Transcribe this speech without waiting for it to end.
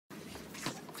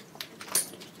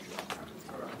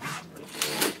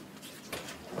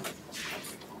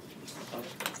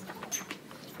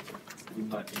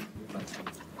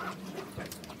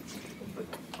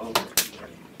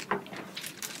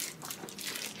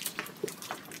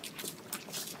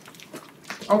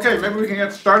Okay, maybe we can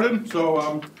get started.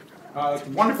 So it's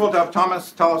wonderful to have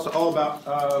Thomas tell us all about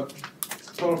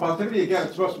total positivity. Again,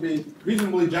 it's supposed to be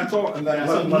reasonably gentle, and then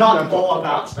so not gentle. All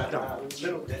about, but a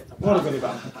little bit. A little bit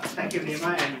about. Thank you,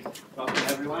 Nima, and welcome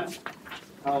everyone.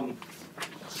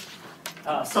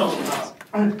 As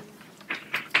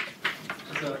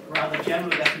a rather general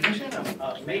definition of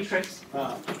a matrix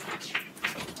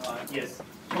is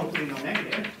totally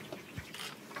non-negative.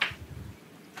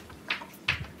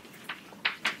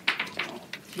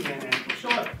 TNN for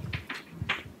short.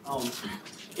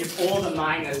 If all the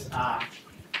minors are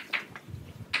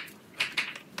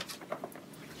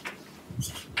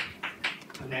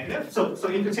negative, so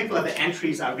in particular the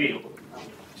entries are real,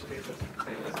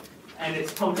 and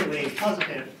it's totally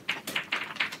positive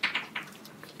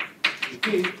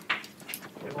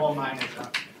if all minors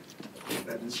are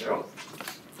greater than 0.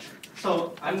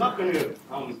 So I'm not going to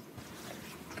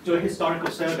do a historical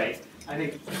survey. I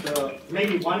think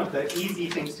maybe one of the easy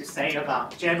things to say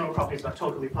about general properties about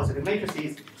totally positive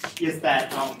matrices is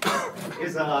that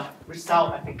is a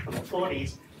result, I think, from the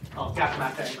 40s of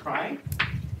Gattmacher and Krein.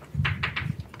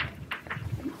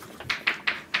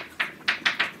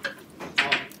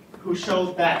 Who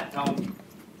showed that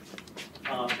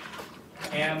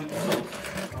M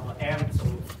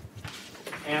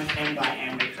by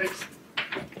M matrix.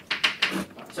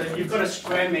 So if you've got a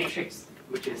square matrix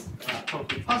which is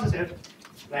totally positive,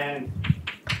 then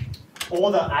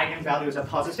all the eigenvalues are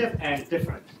positive and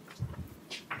different.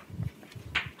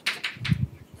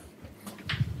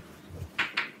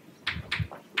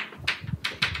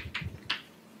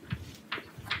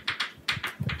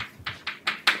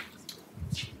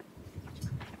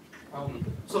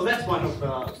 So that's one of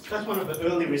the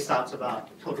early results about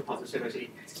total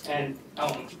positivity, and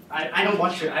I don't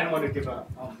want to give a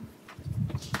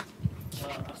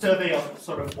survey of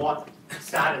sort of what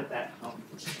started that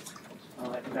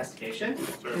investigation.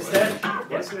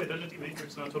 Why is the identity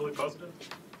matrix not totally positive?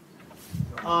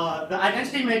 The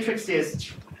identity matrix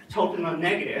is totally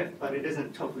non-negative, but it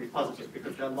isn't totally positive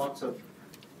because there are lots of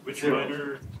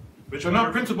minor? Which are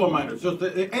not principal minors, just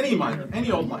any minor,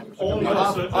 any old minors.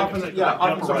 Often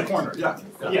some corner,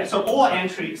 Yeah, so all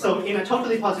entries, so in a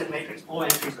totally positive matrix, all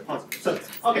entries are positive. So,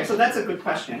 okay, so that's a good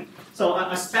question. So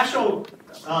a special,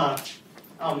 a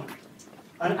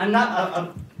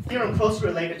theorem closely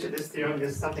related to this theorem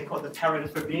is something called the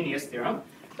Perrin-Frobenius theorem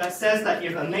that says that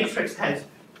if a matrix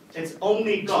it's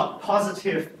only got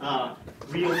positive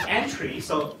real entries,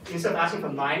 so instead of asking for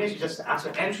minors, you just ask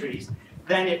for entries,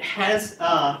 then it has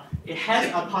a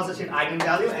positive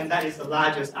eigenvalue, and that is the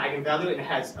largest eigenvalue, and it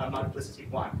has a multiplicity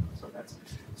 1. So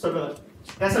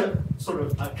that's a sort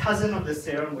of a cousin of this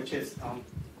theorem, which is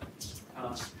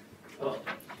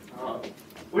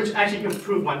which actually can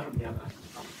prove one from the other.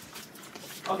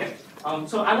 Okay,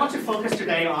 so I want to focus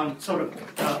today on sort of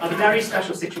a very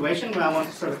special situation where I want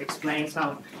to sort of explain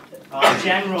some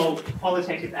general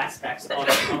qualitative aspects of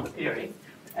the theory.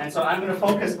 And so I'm going to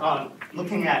focus on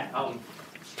looking at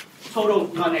total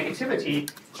non-negativity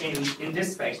in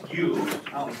this space, U,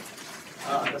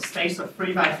 the space of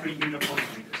 3 by 3 uniform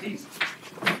matrices.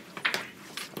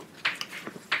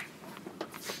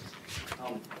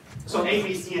 So A,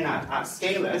 B, C, and are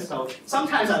scalars. So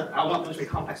sometimes I want them to be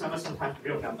complex numbers, sometimes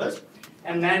real numbers.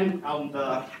 And then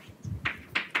the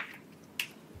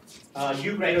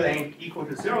U greater than equal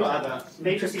to 0 are the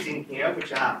matrices in here,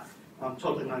 which are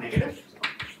totally non-negative.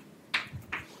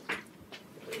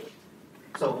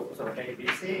 So A, B,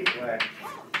 C, where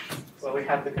we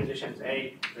have the conditions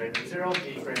A greater than 0,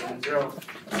 B greater than 0,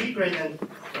 C greater than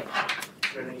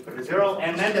equal to 0,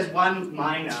 and then there's one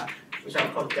minor, which I'll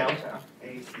call delta,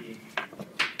 A, B.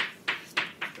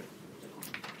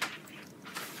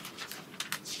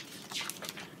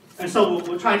 And so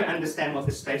we'll try to understand what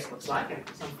this space looks like and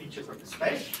some features of the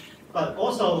space. But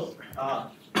also,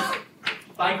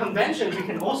 by convention, we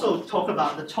can also talk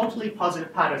about the totally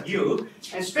positive part of U.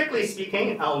 And strictly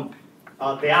speaking,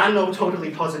 there are no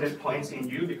totally positive points in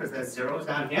U because there's zeros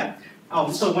down here.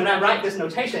 So when I write this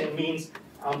notation, it means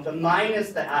the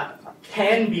minors that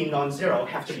can be non-zero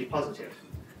have to be positive.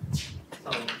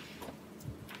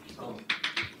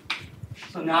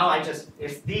 So now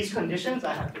it's these conditions,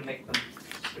 I have to make them.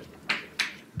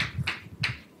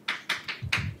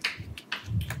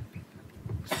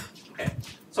 Okay,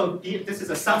 so this is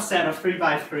a subset of 3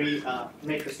 by 3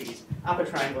 matrices, upper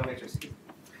triangle matrices.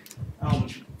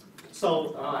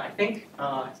 I think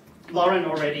Lauren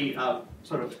already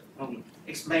sort of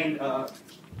explained a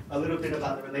little bit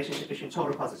about the relationship between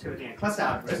total positivity and cluster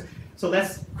algebras. So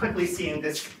let's quickly see in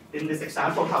this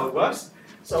example how it works.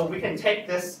 So we can take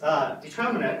this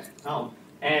determinant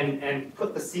and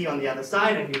put the C on the other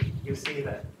side, and you see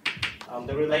that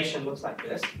the relation looks like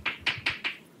this.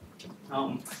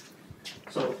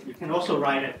 So you can also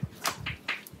write it,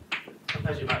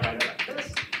 sometimes you might write it like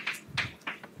this,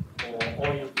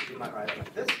 or you might write it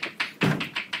like this.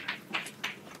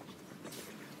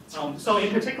 So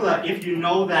in particular, if you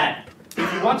know that,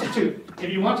 if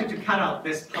you wanted to cut out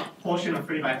this portion of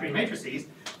 3 by 3 matrices,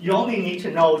 you only need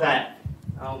to know that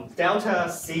delta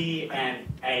C and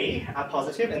A are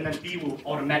positive, and then B will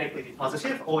automatically be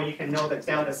positive, or you can know that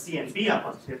delta C and B are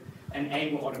positive, and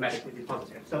A will automatically be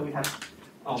positive. So we have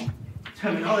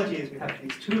terminologies, we have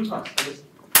these two clusters.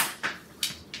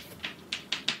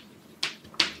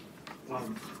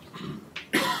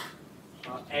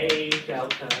 A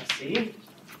delta C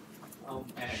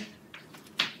and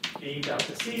B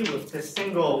delta C with this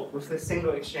single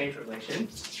exchange relation.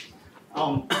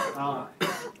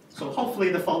 So hopefully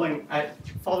the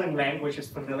following language is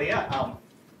familiar.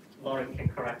 Lauren can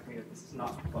correct me if this is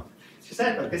not what she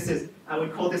said, but this is, I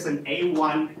would call this an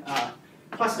A1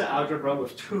 cluster algebra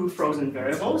with 2 frozen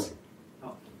variables.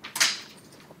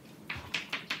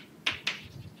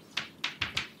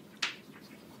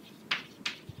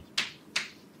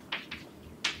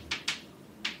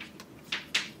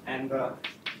 And the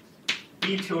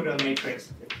B tilde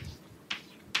matrix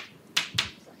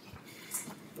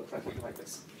looks like something like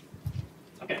this.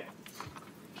 Okay.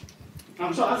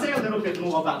 So I'll say a little bit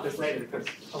more about this later because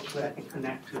hopefully I can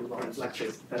connect to Lauren's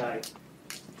lectures that I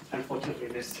unfortunately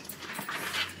missed.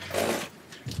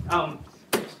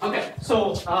 Okay,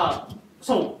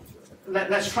 so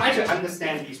let's try to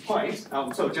understand these points.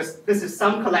 So this is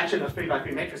some collection of 3 by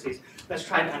 3 matrices. Let's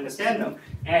try to understand them.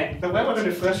 And the way we're going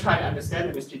to first try to understand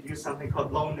them is to use something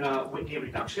called Lohner-Whitney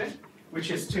reduction,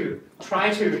 which is to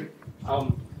try to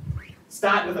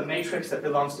start with a matrix that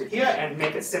belongs to here and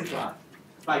make it simpler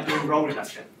by doing row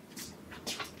reduction.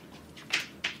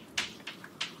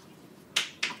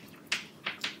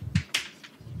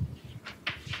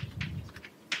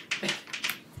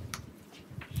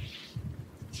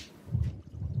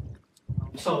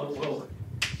 So we'll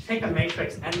take a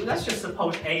matrix, and let's just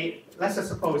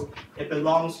suppose it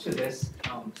belongs to this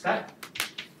set,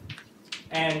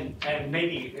 and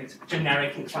maybe it's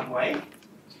generic in some way.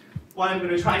 What I'm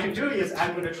going to try to do is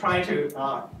I'm going to try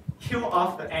to kill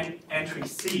off the entry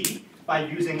C by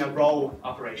using a row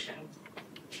operation.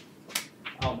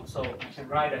 So I can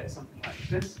write it something like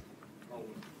this.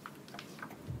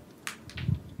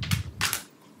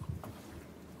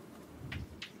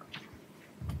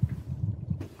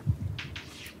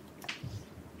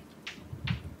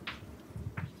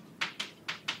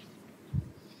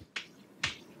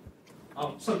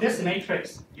 So this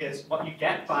matrix is what you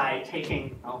get by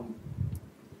taking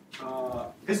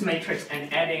this matrix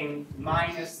and adding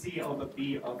minus C over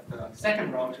B of the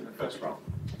second row to the first row.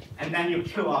 And then you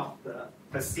kill off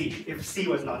the C. If C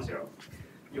was non-zero,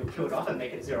 you'll kill it off and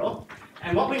make it 0.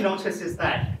 And what we notice is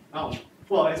that,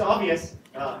 well, it's obvious.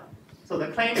 So the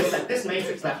claim is that this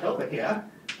matrix left over here,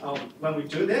 when we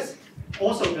do this,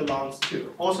 also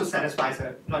satisfies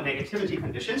the non-negativity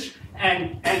condition,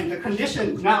 and the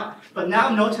condition now. But now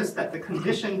notice that the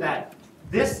condition that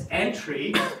this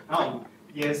entry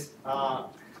is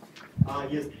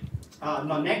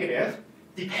non-negative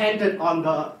depended on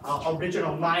the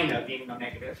original minor being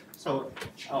non-negative. So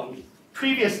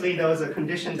previously there was a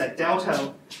condition that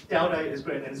delta is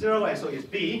greater than 0, and so is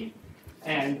B,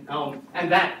 and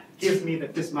that gives me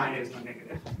that this minor is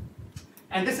non-negative.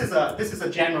 And this is a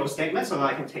general statement, so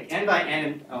I can take n by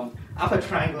n upper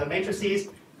triangular matrices,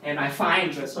 and I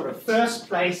find the sort of first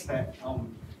place that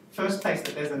there's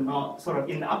a sort of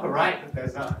in the upper right that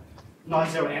there's a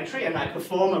non-zero entry, and I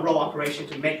perform a row operation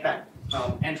to make that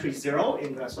entry 0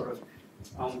 in the sort of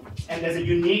and there's a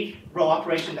unique row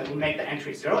operation that will make the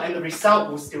entry 0, and the result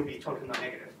will still be totally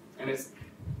non-negative. And it's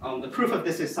the proof of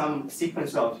this is some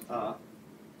sequence of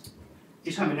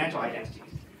determinantal identities.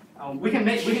 We can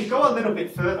go a little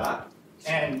bit further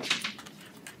and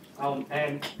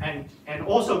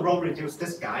also row reduce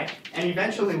this guy, and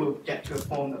eventually we'll get to a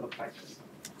form that looks like this.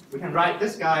 We can write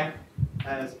this guy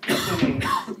as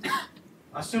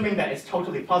assuming that it's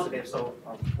totally positive, so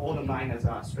all the minors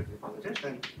are strictly positive,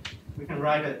 then we can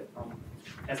write it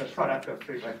as a product of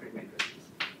 3 by 3 matrices.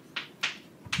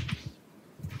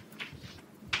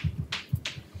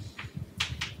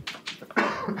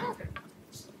 Okay.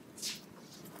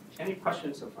 Any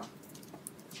questions so far?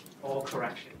 Or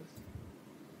corrections?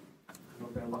 I know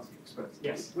there are lots of experts.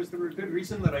 Yes? Was there a good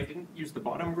reason that I didn't use the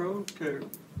bottom row to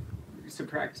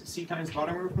subtract C times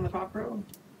bottom row from the top row?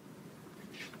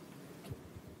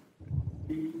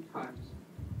 B times.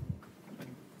 I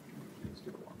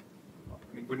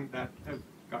mean, wouldn't that have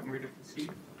gotten rid of the C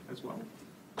as well?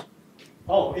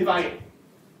 Oh, if I,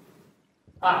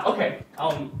 okay.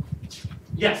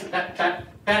 Yes,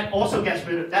 that also gets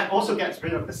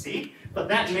rid of the C, but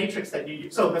that matrix that you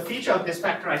use. So the feature of this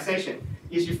factorization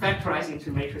is you factorize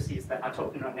into matrices that are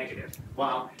totally not negative.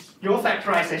 Wow, your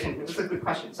factorization. This is a good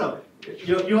question. So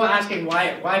you're asking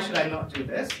why should I not do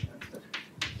this?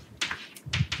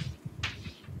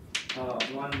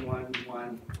 1, 1,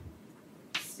 1,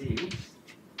 C.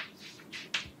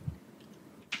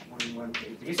 1, 1,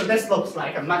 A, so this looks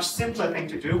like a much simpler thing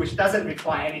to do, which doesn't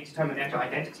require any determinantal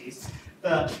identities.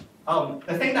 The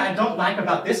thing that I don't like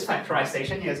about this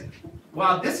factorization is,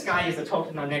 while this guy is a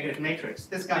total non-negative matrix,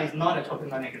 this guy is not a total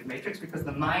non-negative matrix because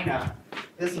the minor,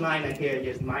 this minor here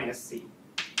is minus C.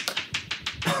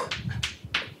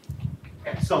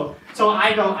 Okay, so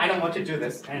I don't want to do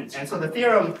this, and so the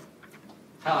theorem,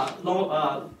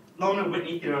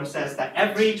 Lohner-Whitney theorem says that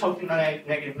every total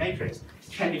non-negative matrix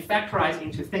can be factorized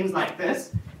into things like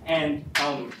this, and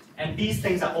these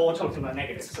things are all total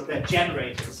non-negative, so they're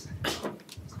generators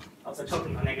of the total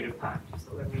non-negative part.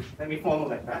 So let me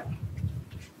formulate that.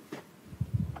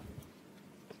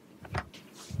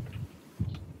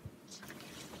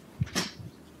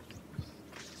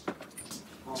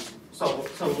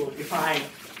 So we'll define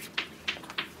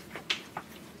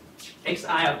xi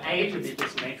of A to be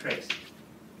this matrix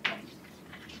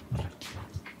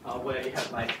where you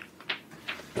have like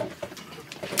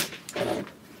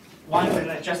once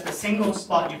in just a single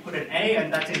spot you put an A,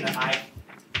 and that's in the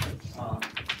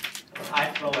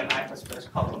ith row and ith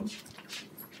first column.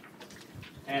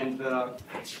 And the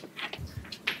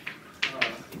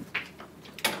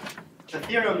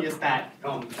theorem is that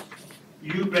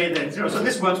u greater than 0. So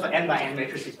this works for n by n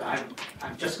matrices, but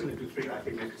I'm just going to do 3 by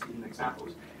 3 matrices in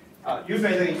examples. U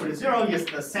greater than or equal to 0 is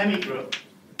the semigroup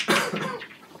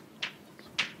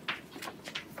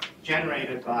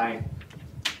generated by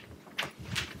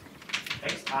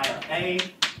xi of A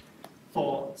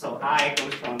for, so I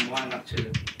goes from 1 up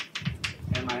to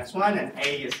n minus 1, and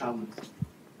A is some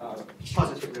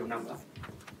positive real number.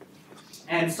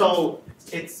 And so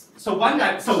it's, so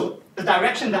the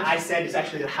direction that I said is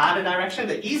actually the harder direction.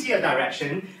 The easier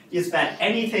direction is that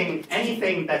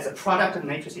anything that's a product of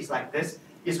matrices like this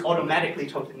is automatically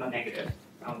totally non-negative.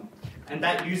 And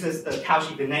that uses the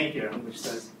Cauchy-Binet theorem, which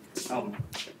says, so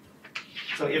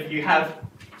if you have,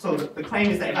 so the claim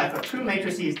is that if I've got two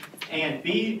matrices, A and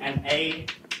B, and A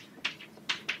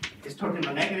is totally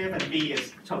non-negative and B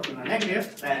is totally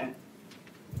non-negative, then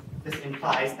this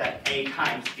implies that A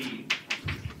times B.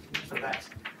 So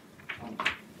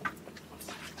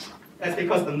that's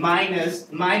because the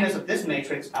minors of this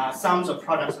matrix are sums of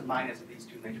products of minors of these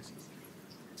two matrices.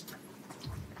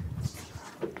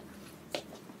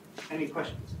 Any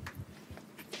questions?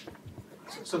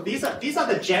 So these are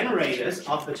the generators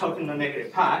of the total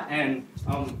non-negative part, and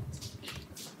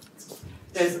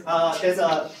there's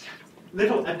a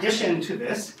little addition to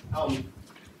this,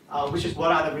 which is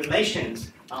what are the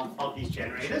relations of these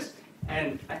generators.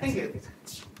 And I think it's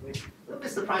a little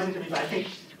bit surprising to me, but I think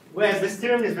whereas this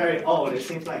theorem is very old, it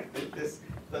seems like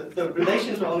the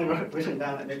relations were only written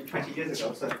down like maybe 20 years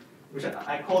ago, so which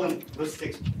I call them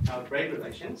Lustig's grade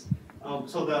relations.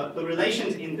 So the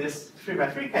relations in this 3 by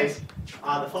 3 case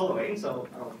are the following. So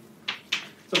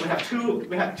we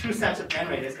have two sets of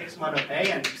generators, x1 of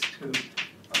A and x2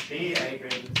 of B, A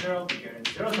greater than 0, B greater than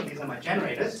 0. So these are my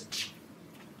generators.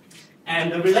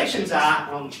 And the relations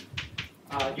are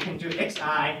you can do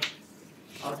xi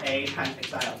of A times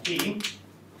xi of B.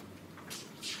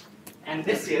 And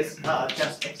this is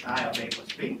just xi of A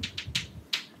plus B.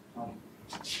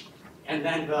 And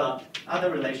then the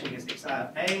other relation is xi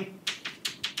of A,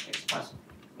 x plus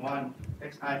 1,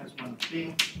 xi plus 1 of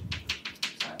B,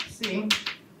 xi of C.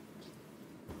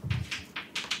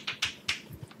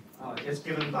 Is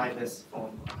given by this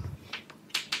formula.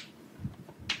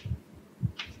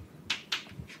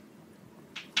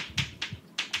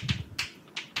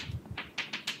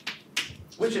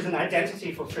 Which is an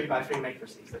identity for 3 by 3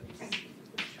 matrices that you can use.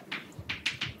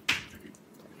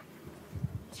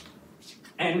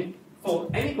 And for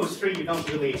n equals 3, you don't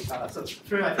really, so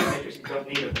 3 by 3 matrices you don't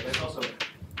need it, but there's also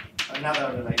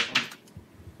another relation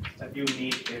that you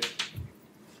need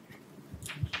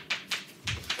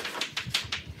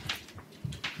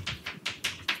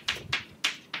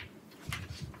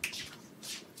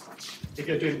if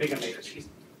you're doing bigger matrices.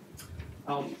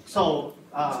 A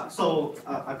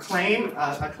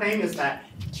claim is that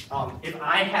if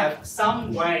I have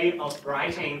some way of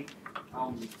writing,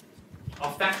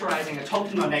 of factorizing a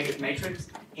total non-negative matrix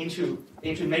into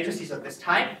matrices of this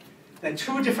type, then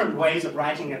two different ways of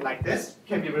writing it like this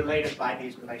can be related by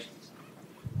these relations.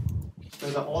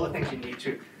 Those are all the things you need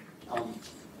to.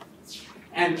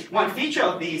 And one feature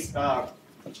of these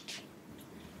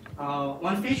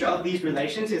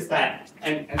relations is that,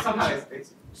 and somehow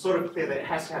it's sort of clear that it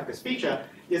has to have this feature,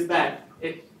 is that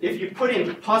if you put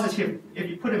in positive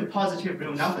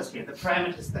real numbers here, the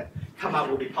parameters that come out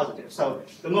will be positive. So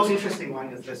the most interesting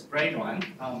one is this grade one.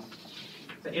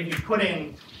 So if you put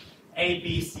in A,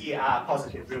 B, C are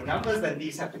positive real numbers, then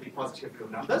these have to be positive real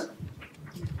numbers.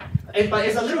 But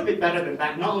it's a little bit better than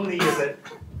that. Not only is it,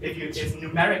 it's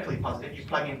numerically positive, you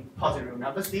plug in positive real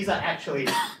numbers, these are actually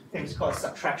things called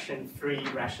subtraction-free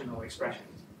rational expressions.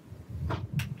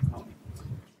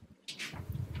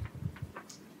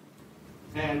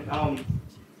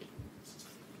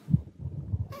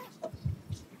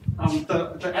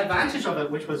 The advantage of it,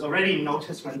 which was already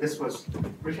noticed when this was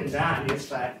written down, is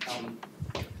that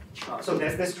so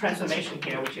there's this transformation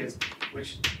here, which if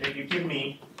you give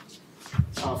me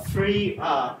three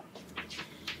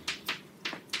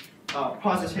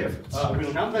positive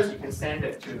real numbers, you can send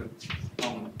it to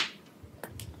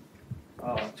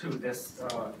this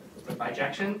the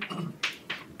bijection.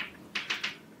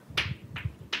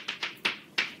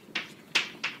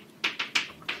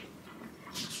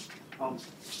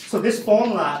 So this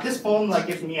formula gives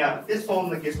me a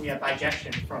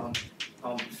bijection from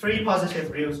three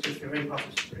positive reals to three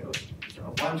positive reals, so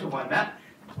a one-to-one map.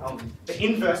 The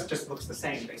inverse just looks the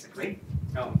same, basically.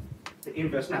 The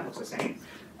inverse map looks the same.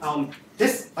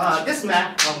 This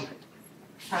map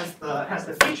has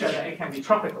the feature that it can be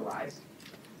tropicalized.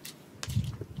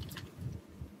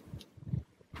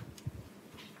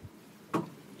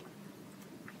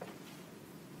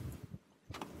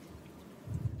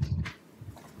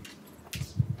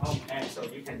 And so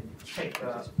you can take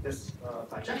this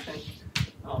bijection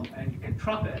and you can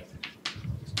trop it.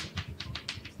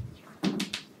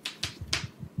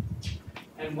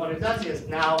 And what it does is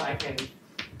now I can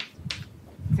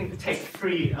take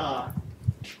three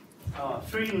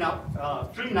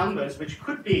numbers, which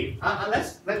could be,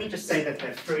 let me just say that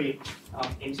they're three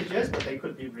integers, but they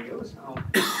could be reals.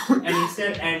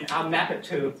 And I'll map it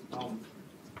to,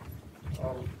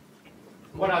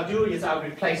 what I'll do is I'll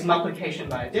replace multiplication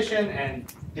by addition and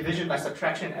division by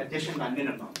subtraction, addition by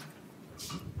minimum.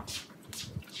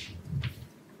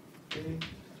 Okay.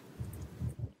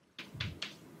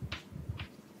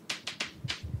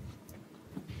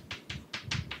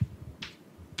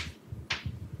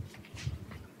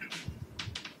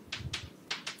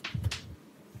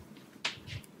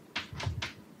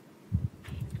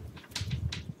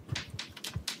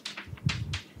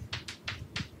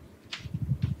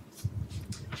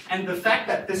 And the fact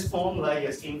that this formula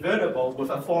is invertible with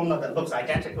a formula that looks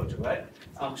identical to it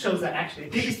shows that actually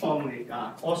these formulae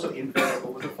are also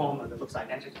invertible with a formula that looks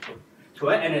identical to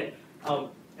it. And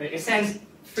it sends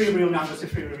three real numbers to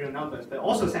three real numbers, but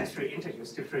also sends three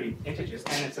integers to three integers,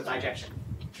 and it's a bijection.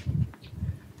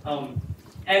 And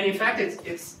in fact,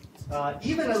 it's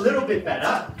even a little bit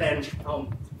better than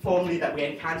formulae that we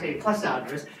encounter in cluster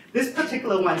algebras. This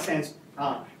particular one sends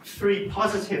three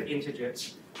positive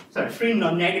integers. Sorry, three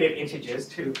non-negative integers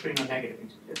to three non-negative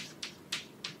integers.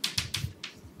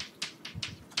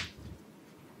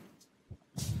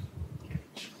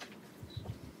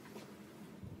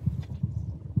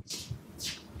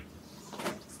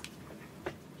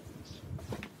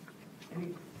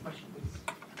 Any questions?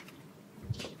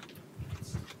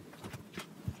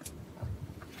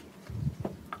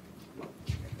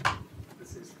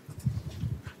 This is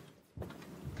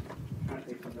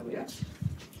apparently familiar.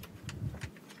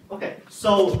 Okay,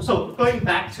 so going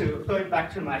back to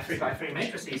my 3x3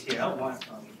 matrices here,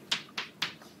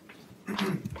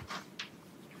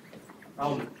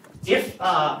 if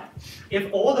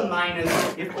all the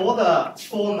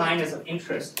four minors of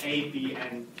interest, A, B,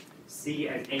 and C,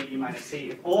 and A, B minus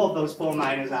C, if all of those four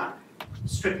minors are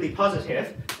strictly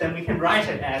positive, then we can write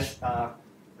it as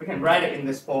in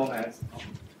this form as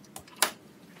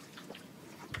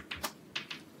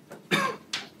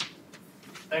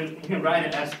then you can write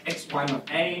it as x1 of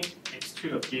A,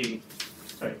 x2 of G,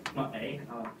 sorry, not A,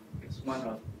 x1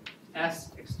 of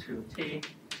S, x2 of T,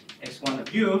 x1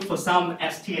 of U for some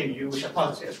S, T, and U which are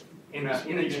positive in a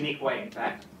unique way, in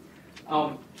fact.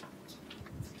 But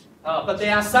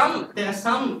there are some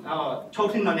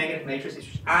totally non-negative matrices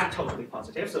which aren't totally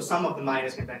positive, so some of the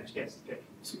minors can vanish. Yes.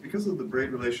 So because of the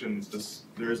braid relation,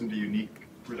 there isn't a unique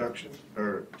reduction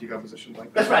or decomposition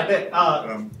like that? That's right.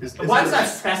 Once I've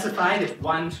specified it's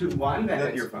 1 to 1,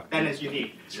 then it's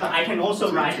unique. Yeah. But I can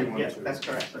also write it. Yes, that's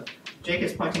correct. So Jake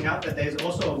is pointing out that there's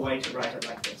also a way to write it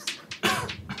like this.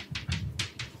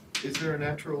 Is there a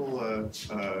natural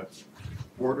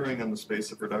ordering on the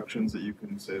space of reductions that you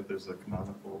can say there's a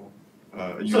canonical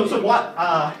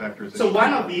factorization? So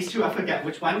one of these two, I forget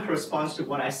which one corresponds to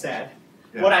what I said.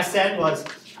 Yeah. What I said was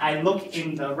I look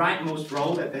in the rightmost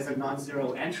row that there's a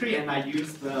non-zero entry, and I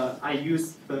use the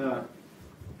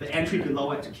entry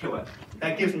below it to kill it.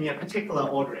 That gives me a particular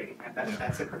ordering, and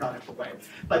that's a canonical way.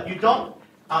 But you don't.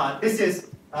 This is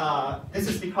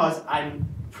because I'm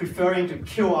preferring to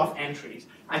kill off entries.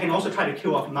 I can also try to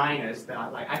kill off minors that are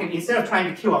like, I can, instead of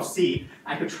trying to kill off C,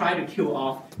 I could try to kill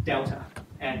off delta,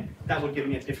 and that would give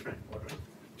me a different order.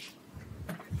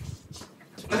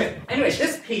 Okay, anyway,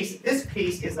 this piece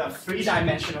is a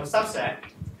three-dimensional subset.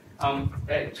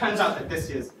 It turns out that this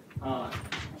is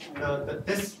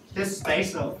this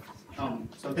space of,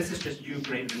 so this is just U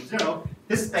greater than 0.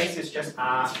 This space is just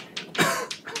R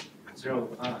 0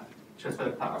 to the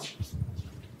third power.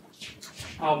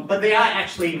 But there are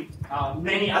actually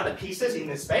many other pieces in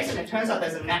this space, and it turns out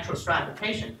there's a natural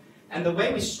stratification. And the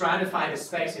way we stratify the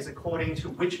space is according to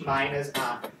which minors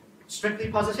are strictly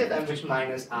positive and which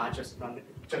minors are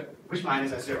which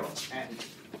minors are 0. And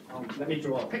let me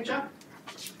draw a picture.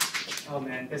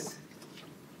 And this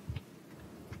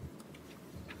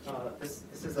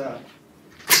is a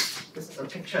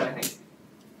picture, I think,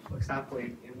 for example,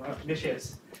 in one of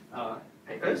Nish's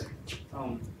papers.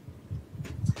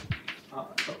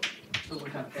 So we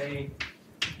have A,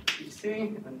 B, C,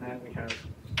 and then we have,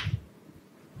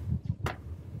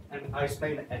 and I'll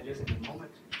explain the edges in a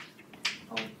moment.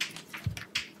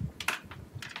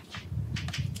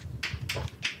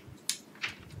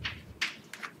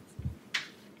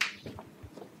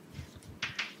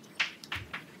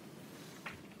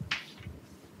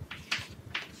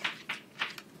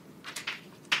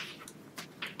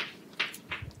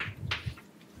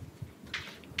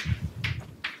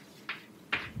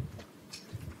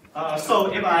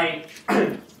 So if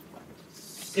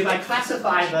I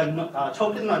classify the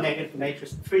total non-negative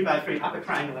matrix 3×3 upper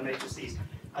triangular matrices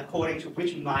according to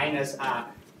which minors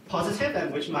are positive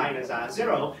and which minors are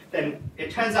 0, then it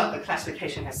turns out the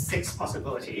classification has 6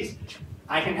 possibilities.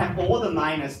 I can have all the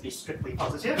minors be strictly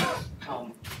positive.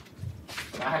 So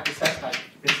I have to specify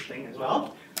this thing as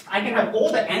well. I can have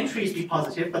all the entries be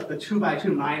positive, but the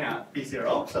 2×2 minor be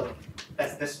 0. So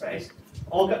that's this space.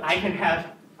 I can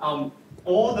have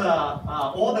all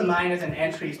the minors and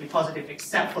entries be positive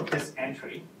except for this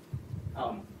entry.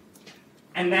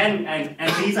 And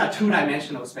these are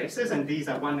 2-dimensional spaces, and these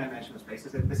are 1-dimensional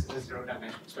spaces, and this is a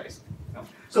 0-dimensional space.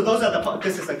 So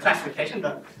this is a classification.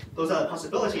 Those are the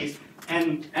possibilities,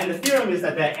 and the theorem is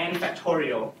that they're n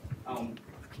factorial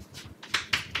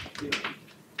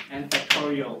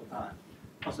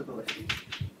possibilities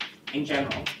in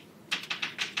general.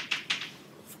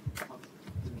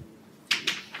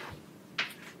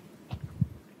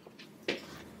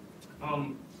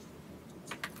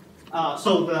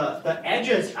 So the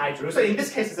edges I drew, so in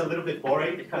this case it's a little bit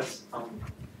boring because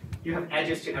you have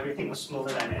edges to everything with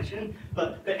smaller dimension,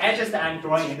 but the edges that I'm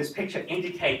drawing in this picture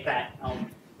indicate that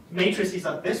matrices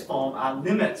of this form are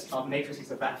limits of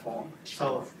matrices of that form.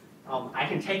 So I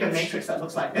can take a matrix that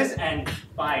looks like this, and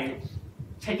by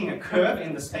taking a curve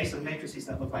in the space of matrices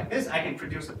that look like this, I can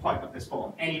produce a point of this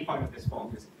form, any point of this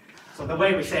form. So the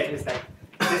way we say it is that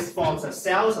this forms a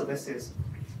cell, so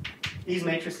these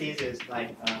matrices is like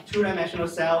a 2-dimensional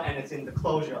cell, and it's in the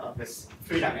closure of this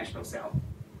 3-dimensional cell,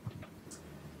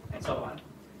 and so on.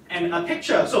 And a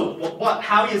picture. So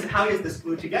how is this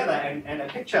glued together? And a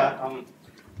picture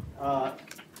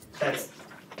that's.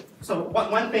 So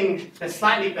one thing that's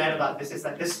slightly bad about this is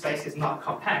that this space is not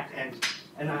compact, and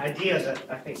an idea that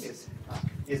I think is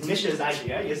Nish's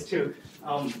idea is to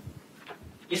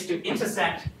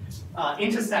intersect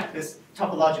this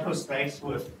topological space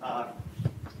with a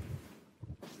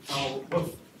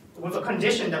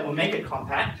condition that will make it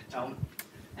compact,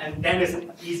 and then it's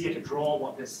easier to draw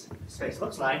what this space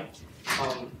looks like.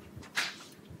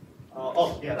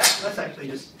 Let's actually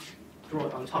just draw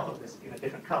it on top of this in a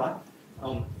different color.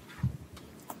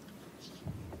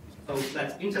 So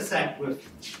let's intersect with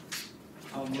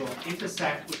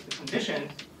the condition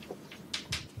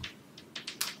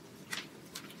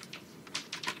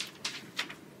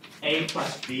A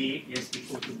plus B is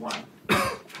equal to 1.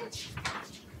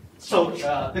 So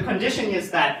the condition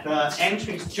is that the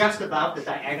entries just above the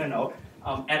diagonal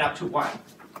add up to 1.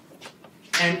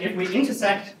 And if we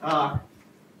intersect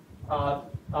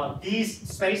these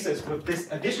spaces with this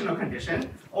additional condition,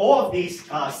 all of these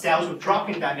cells will drop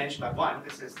in dimension by 1.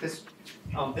 This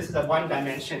is a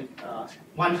one-dimension,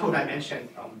 one co-dimension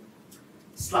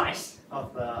slice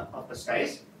of the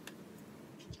space.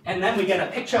 And then we get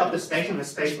a picture of the space, and the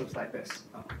space looks like this.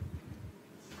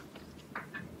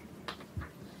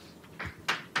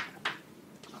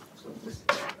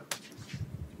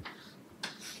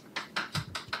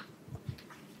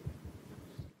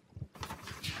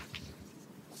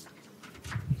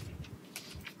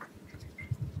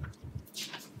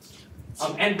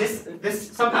 And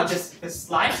this somehow this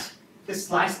slice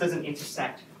doesn't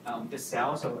intersect this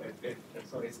cell, so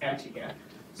it's empty here.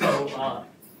 So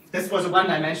this was a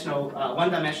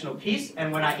one-dimensional piece,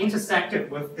 and when I intersect it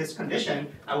with this condition,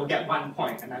 I will get 1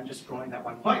 point, and I'm just drawing that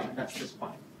 1 point, and that's this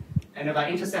point. And if I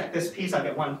intersect this piece, I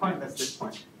get 1 point, that's this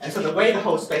point. And so the way the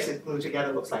whole space is glued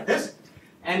together looks like this.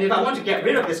 And if I want to get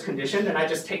rid of this condition, then I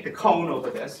just take the cone over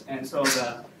this, and so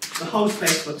the whole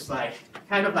space looks like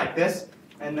kind of like this,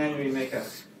 and then we make a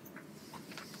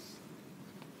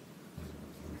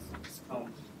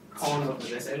cone over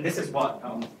this, and this is what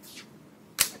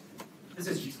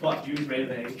u greater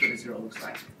than equal to 0 looks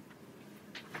like.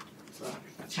 So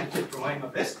attempted drawing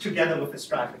of this together with the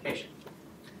stratification.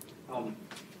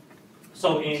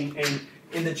 So in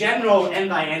the general n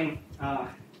by n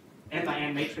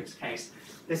matrix case,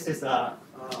 this is a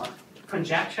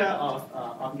conjecture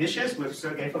of niches with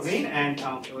Sergei Fomin, and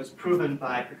it was proven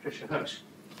by Patricia Hirsch.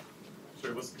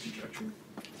 Sorry, what's the conjecture?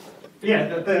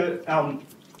 Yeah,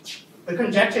 the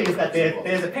conjecture is that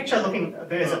there's a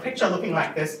picture looking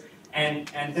like this, and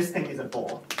this thing is a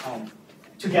ball,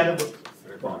 together with,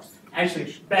 well,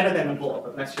 actually better than a ball,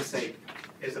 but let's just say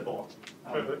is a ball.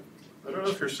 I don't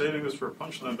know if you're saving this for a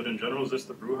punchline, but in general, is this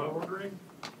the Bruja ordering?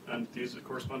 And these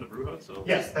correspond to Bruja itself?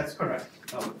 Yes, that's correct.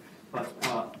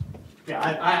 Yeah,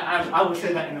 I will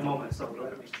say that in a moment. So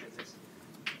let me say this.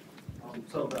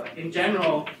 In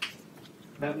general,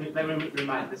 let me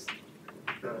remind this.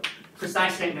 The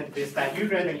precise statement is that u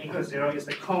greater than equal to 0 is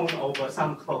the cone over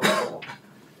some closed ball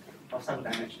of some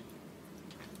dimension.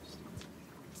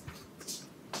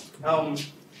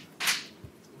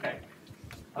 Okay.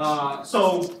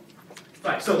 So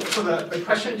the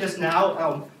question just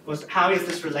now was how is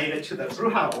this related to the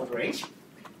Bruja ordering?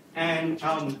 And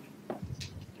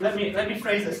let me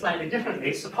phrase it slightly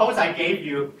differently. Suppose I gave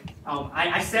you,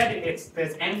 I said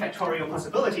there's n factorial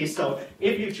possibilities. So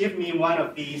if you give me one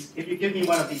of these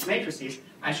matrices,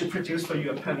 I should produce for you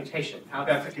a permutation. How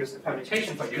do I produce the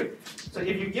permutation for you? So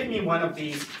if you give me one of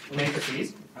these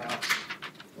matrices.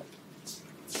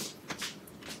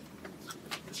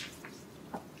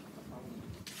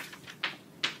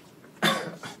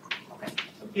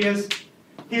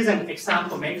 Here's an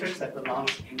example matrix that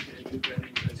belongs into u greater than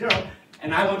equal to 0,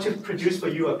 and I want to produce for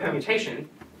you a permutation.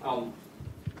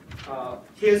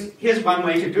 Here's one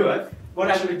way to do it.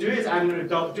 What I'm going to do is I'm going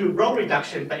to do row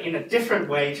reduction, but in a different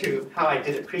way to how I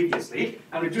did it previously.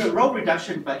 I'm going to do a row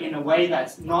reduction, but in a way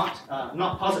that's not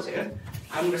positive.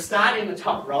 I'm going to start in the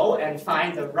top row and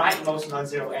find the rightmost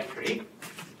non-zero entry.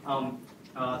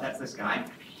 That's this guy.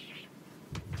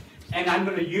 And I'm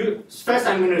going to use, first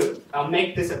I'm going to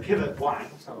make this a pivot 1.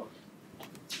 So,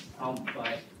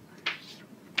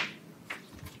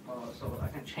 so I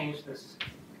can change this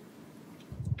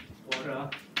order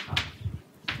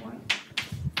 1.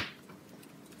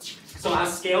 So I'll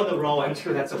scale the row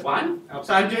until that's a 1.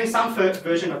 So I'm doing some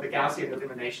version of the Gaussian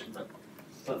elimination, but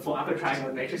for upper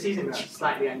triangular matrices in a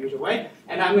slightly unusual way.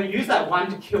 And I'm going to use that 1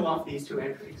 to kill off these 2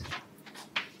 entries.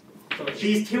 So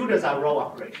these tildes are row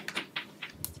operations.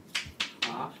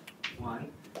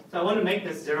 1. So I want to make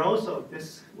this 0, so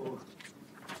this will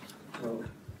go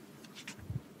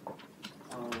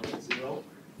 0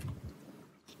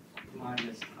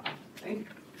 minus half, I think,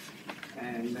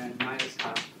 and then minus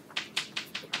half.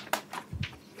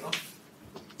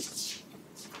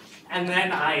 And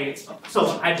then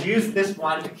I've used this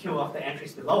 1 to kill off the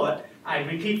entries below it. I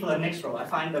repeat for the next row. I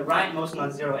find the rightmost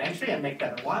non-zero entry and make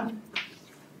that a 1.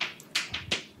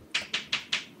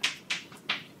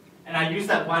 And I use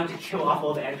that 1 to kill off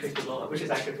all the entries below it, which is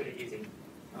actually pretty easy.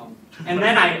 And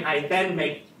then I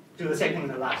do the same thing in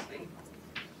the last thing.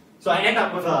 So I end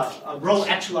up with a row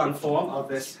echelon form of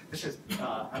this. This is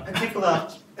a particular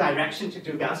direction to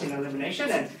do Gaussian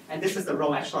elimination, and this is the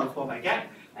row echelon form I get.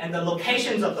 And the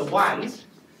locations of the 1s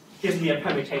gives me a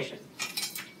permutation.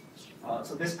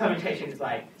 So this permutation is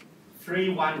like 3,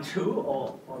 1, 2,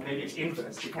 or maybe it's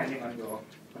inverse, depending on your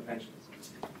conventions.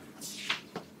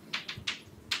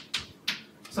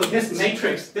 So this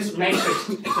matrix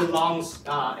belongs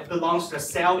to a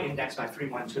cell indexed by 3,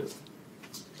 1, 2.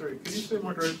 Sorry, could you say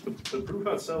more direct? The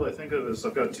Bruja cell I think of as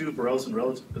I've got 2 Borels in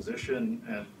relative position,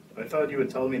 and I thought you would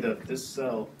tell me that this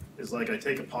cell is like I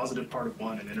take a positive part of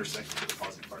one and intersect it with a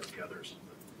positive part of the other or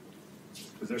something.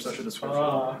 Is there such a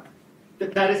description?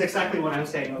 That is exactly what I'm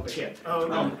saying over here. Oh,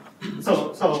 okay.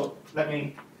 So let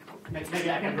me,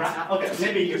 maybe I can write, okay,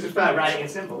 maybe you should start writing in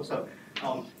symbol. So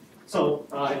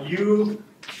U,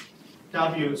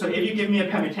 W, so if you give me a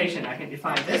permutation, I can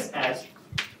define this as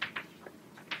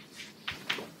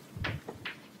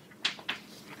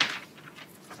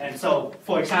and so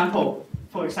for example,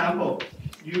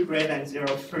 U greater than 0,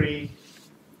 3,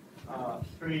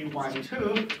 3, 1,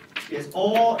 2 is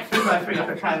all 3 by 3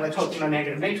 upper triangular total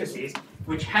negative matrices,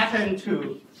 which happen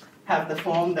to have the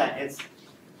form that it's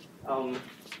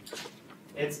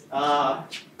a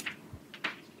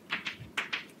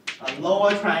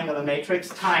lower triangular matrix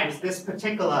times this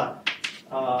particular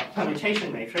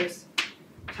permutation matrix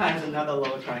times another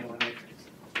lower triangular matrix.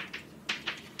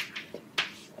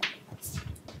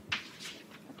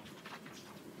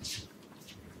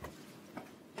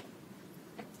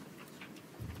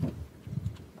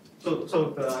 So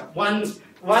the one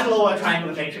lower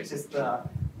triangular matrix is the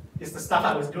stuff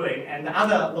I was doing, and the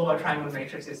other lower triangular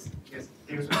matrix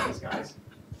deals with these guys.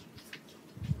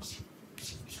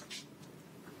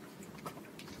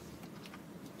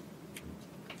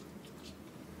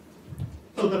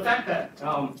 So the fact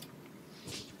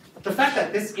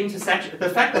that this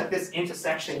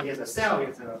intersection is a cell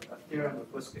is a theorem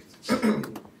of Buskis,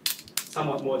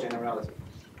 somewhat more generality.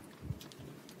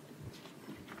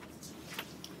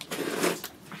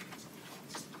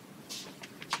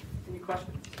 Any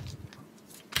questions?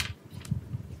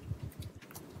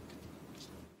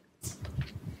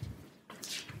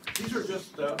 These are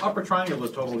just upper triangular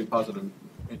totally positive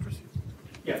matrices.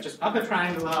 Yeah, just upper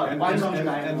triangular, And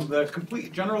the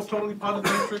complete general totally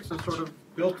positive matrix is sort of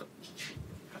built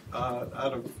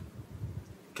out of,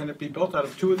 can it be built out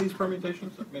of two of these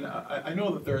permutations? I mean, I know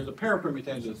that there's a pair of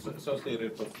permutations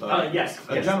associated with yes,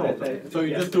 a general. So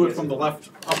you just do it from the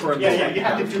left upper and lower. Yeah, you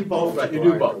have to do both. Right, you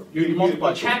do both. You multiply.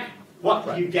 You check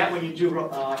what you get when you do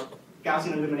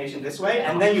Gaussian elimination this way,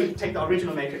 and then you take the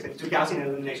original matrix and do Gaussian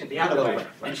elimination the other way,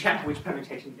 and check which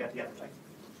permutation you get the other way.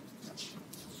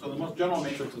 So the most general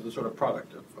matrix is the sort of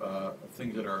product of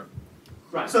things that are.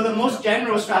 Right. So the most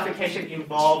general stratification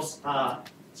involves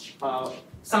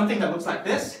something that looks like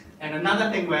this, and another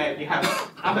thing where you have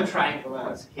upper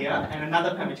triangulars here, and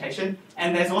another permutation,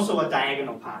 and there's also a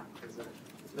diagonal part. There's a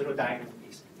little diagonal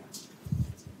piece.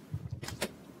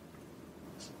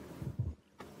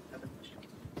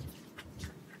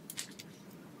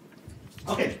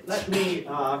 Okay, let me.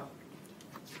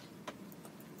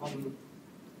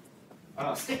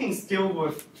 Sticking still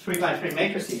with 3 by 3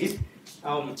 matrices,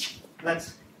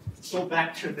 let's go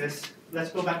back to this. Let's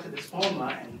go back to this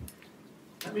formula, and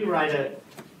let me write it.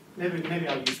 Maybe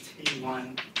I'll use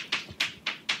T1,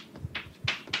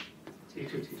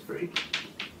 T2, T3.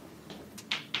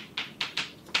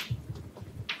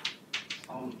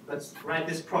 Let's write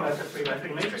this product of 3 by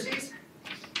 3 matrices.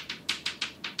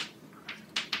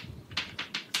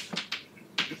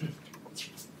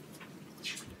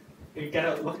 You get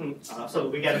it looking, so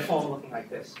we get a form looking like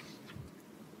this.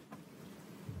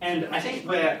 And I think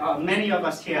where many of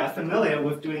us here are familiar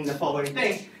with doing the following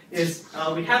thing is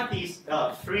we have these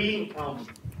three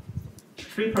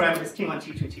parameters, T1,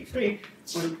 T2,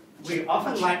 T3. We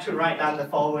often like to write down the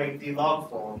following D-log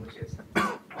form, which is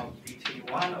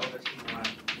dt1 over T1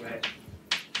 wedge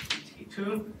dt2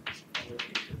 over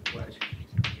T2 wedge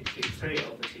dt3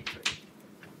 over T3.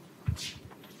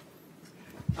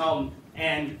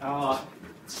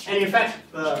 And in fact,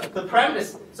 the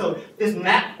parameters, so this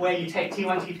map where you take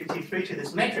T1, T2, T3 to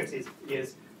this matrix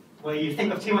is where you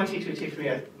think of T1, T2, T3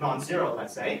 as non-zero,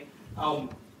 let's say,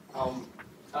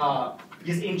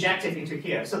 is injected into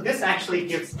here. So this actually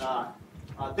gives,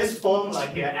 this formula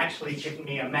here actually gives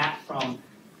me a map from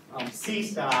C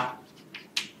star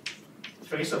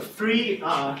 3. So 3,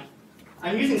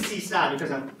 I'm using C star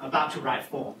because I'm about to write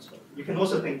forms. You can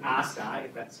also think R star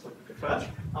if that's what you prefer.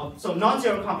 So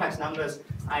non-zero complex numbers,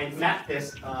 I map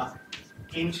this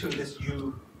into this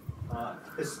U,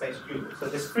 this space U. So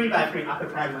this 3 by 3 upper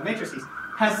triangular matrices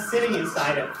has sitting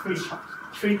inside it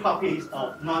three copies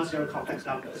of non-zero complex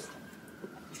numbers.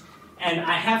 And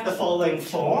I have the following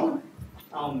form,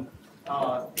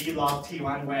 D log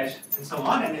T1 wedge and so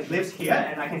on, and it lives here,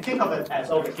 and I can think of it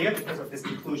as over here because of this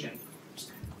inclusion.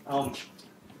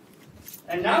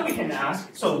 And now we can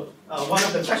ask, so one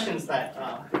of the questions that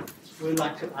we'd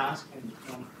like to ask, and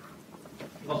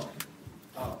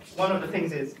one of the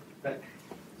things is that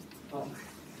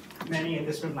many in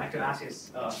this room like to ask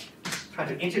is try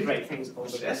to integrate things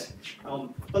over this.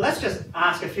 But let's just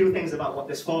ask a few things about what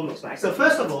this form looks like. So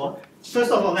first of all,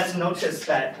 let's notice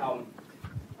that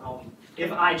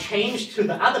if I change to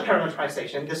the other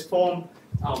parametrization, this form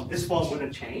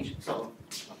wouldn't change. So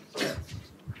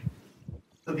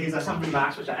these are some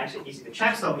remarks which are actually easy to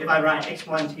check. So if I write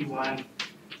x1, t1,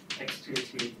 x2,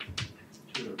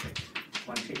 t2,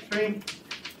 x1, t3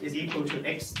 is equal to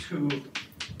x2,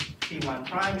 t1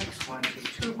 prime, x1,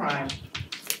 t2 prime,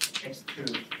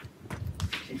 x2,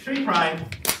 t3 prime,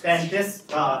 then this,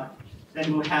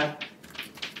 then we'll have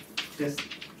this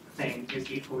thing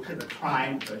is equal to the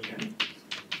prime version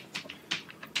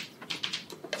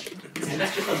and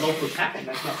that's just a local check, and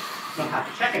that's not hard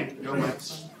to check. And No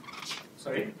maths.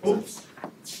 sorry, oops.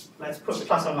 Let's put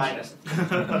plus or minus.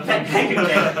 Thank you,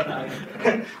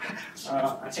 Jay.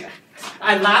 I think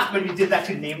I laughed when you did that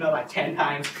to Nima like 10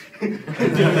 times during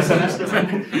the semester,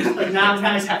 but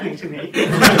now it's happening to me.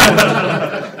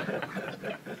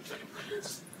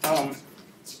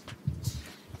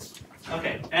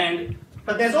 Okay,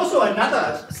 but there's also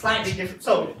another slightly different.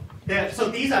 So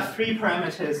these are three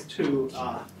parameters to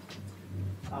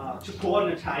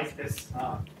coordinatize this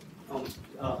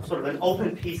sort of an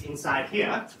open piece inside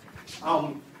here.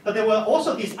 But there were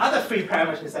also these other three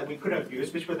parameters that we could have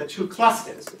used, which were the two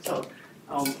clusters. So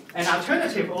an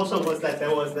alternative also was that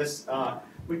there was this.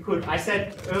 I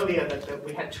said earlier that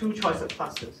we had two choice of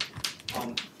clusters.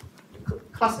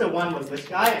 Cluster 1 was this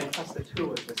guy, and cluster 2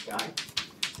 was this guy.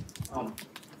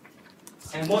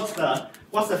 And what's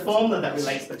the formula that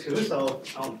relates the two? So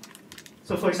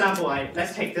for example,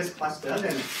 let's take this cluster.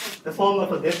 Then the formula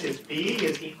for this is B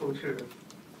is equal to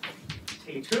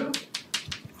T2,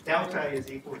 delta is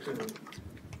equal to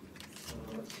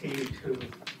T2,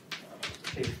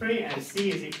 T3, and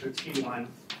C is equal to T1,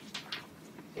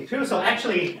 T2. So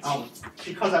actually,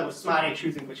 because I was smart in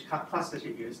choosing which cluster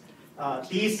to use,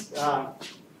 these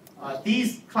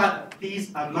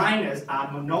minors are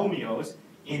monomials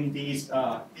in these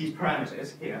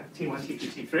parameters here, T1,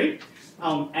 T2, T3.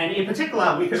 And in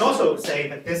particular, we could also say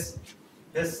that this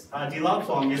D-log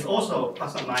form is also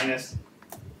plus or minus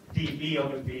dB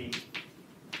over V,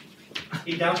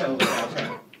 d delta over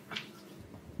delta,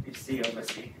 dC over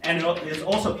C. And it is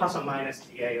also plus or minus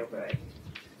dA over A.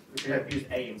 We could have used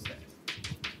A instead.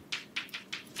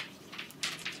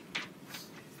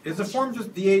 Is the form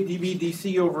just dA, dB,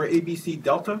 dC over ABC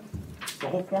delta, the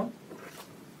whole form?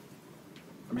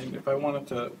 I mean, if I wanted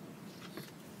to...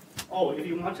 Oh, if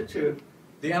you wanted to...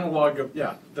 The analog of,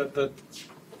 yeah,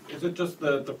 is it just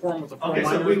the form with the four Okay, so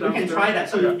minors we can downstairs? try that.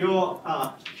 So Yeah. you're,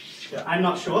 I'm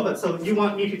not sure, but so you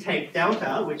want me to take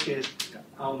delta, which is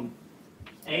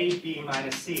A, B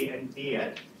minus C, and D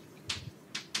it.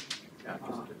 Yeah,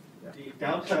 The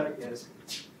delta is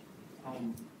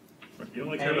You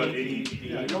only care about A, D, ADB.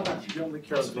 yeah, you only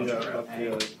care about A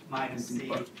the minus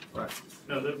C. right.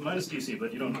 No, the minus DC,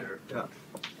 but you don't care. Yeah,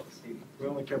 C. we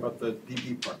only care about the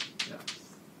dB part. Yeah.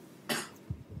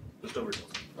 Just over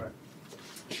delta.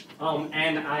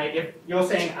 And if you're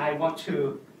saying I want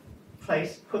to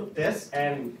put this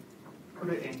and put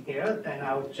it in here, then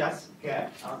I'll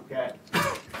get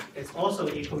it's also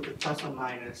equal to plus or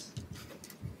minus.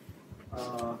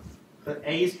 The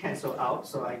A's cancel out,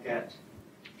 so I get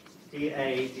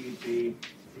dA, dB,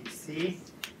 dC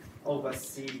over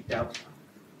C delta.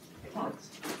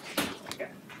 Okay.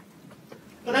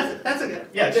 So that's a good,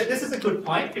 yeah. This is a good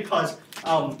point because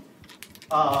one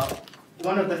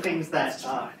of the things that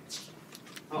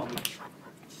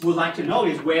would like to know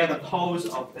is where the poles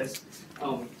of this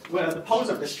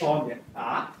form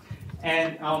are,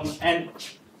 and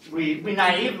we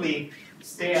naively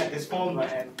stare at this formula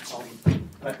and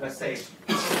let's say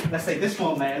this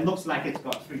formula, it looks like it's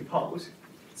got three poles.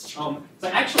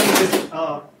 But actually,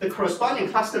 the corresponding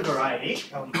cluster variety,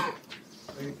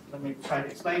 let me try to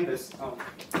explain this,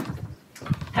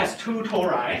 has two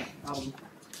tori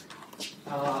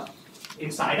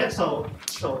inside it. So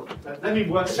let me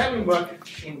work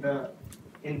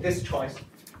in this choice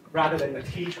rather than the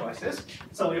T choices.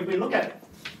 So if we look at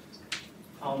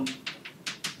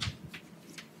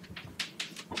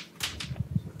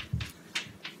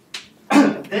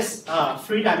this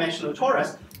three-dimensional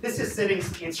torus, this is sitting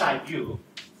inside U,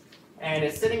 and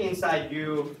it's sitting inside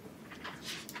U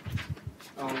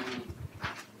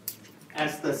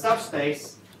as the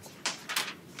subspace.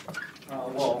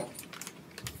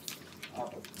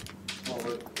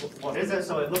 What is it?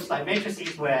 So it looks like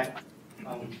matrices where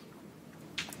A,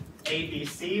 B,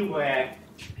 C, where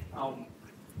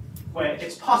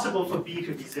it's possible for B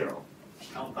to be 0,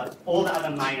 but all the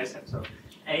other minors have. So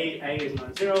A is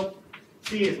non-zero,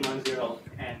 C is non-zero,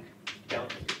 and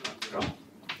delta is non-zero.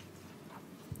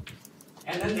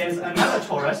 And then there's another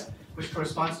torus which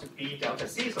corresponds to B delta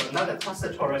C, so another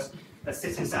cluster torus that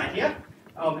sits inside here,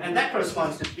 and that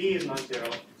corresponds to B is non-zero,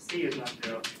 C is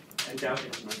non-zero, and delta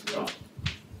is non-zero.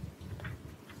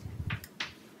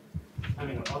 I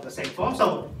mean, all the same form.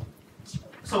 So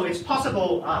it's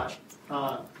possible.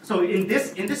 So in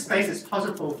this space, it's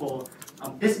possible for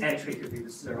this entry to be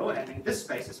 0, and in this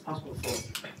space, it's possible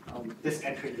for this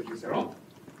entry to be 0.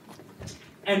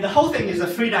 And the whole thing is a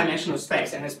three-dimensional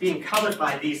space, and it's being covered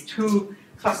by these two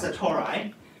cluster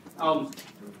tori.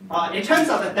 It turns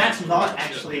out that that's not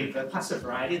actually the cluster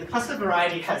variety. The cluster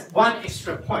variety has one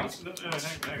extra point.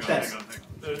 Hang on.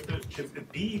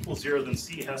 if B equals 0, then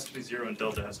C has to be 0 and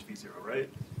delta has to be 0, right?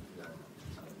 Yeah.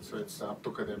 So it's up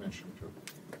to k-dimension too.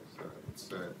 So it's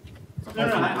the No, whole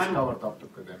no, thing is I'm- covered up to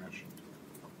k-dimension.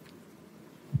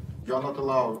 You are not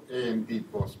allowed A and B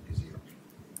both be 0.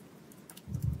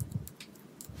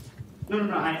 No,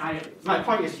 my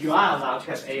point is you are allowed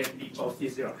to have A and B both be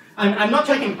 0. I'm not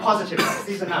taking positive points,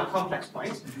 these are now complex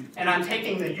points, and I'm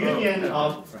taking the union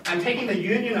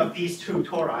of these two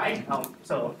tori.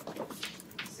 So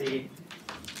see,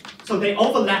 so they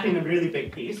overlap in a really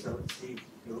big piece. So let's see,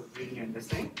 you union this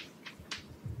thing.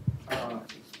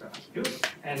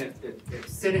 And it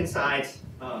sit inside.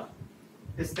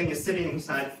 This thing is sitting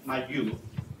inside my U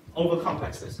over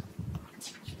complexes.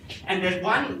 And there's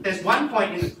one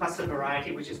point in the cluster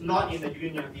variety which is not in the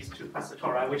union of these two cluster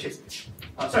tori, which is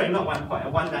sorry, not one point, a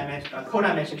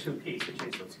codimension 2 piece,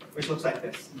 which looks like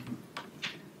this.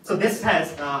 So this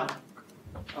has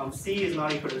C is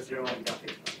not equal to 0 and delta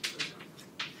is not equal to 0.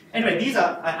 Anyway, these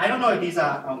are I don't know if these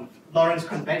are Lorentz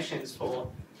conventions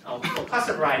for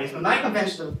cluster varieties, but my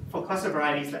convention for cluster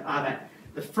varieties are that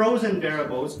the frozen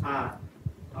variables are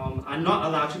not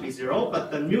allowed to be 0, but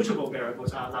the mutable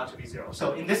variables are allowed to be 0.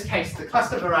 So in this case, the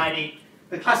cluster variety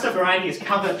is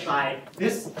covered by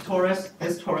this torus,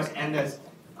 and there's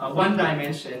 1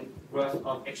 dimension worth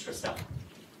of extra stuff.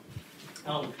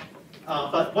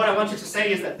 But what I wanted to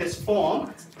say is that this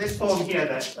form here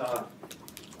that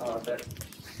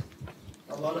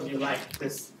a lot of you like,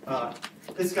 this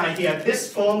guy here,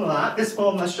 this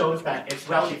formula shows that it's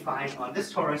well defined on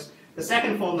this torus. The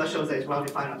second formula shows that it's well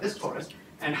defined on this torus.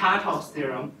 And Hartov's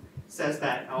theorem says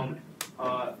that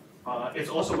it's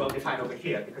also well defined over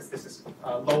here because this is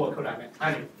lower codimension.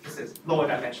 I mean, this is lower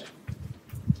dimension.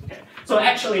 Okay. So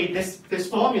actually, this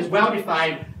form is well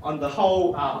defined on the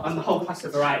whole cluster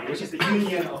variety, which is the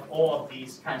union of all of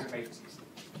these kinds of matrices.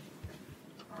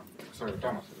 Sorry,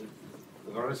 Thomas.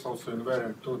 There is also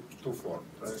invariant two forms,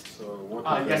 right? So what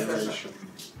is yes, the that's relation?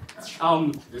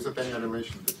 Is it any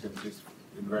relation between this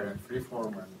invariant free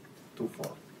form and 2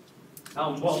 form?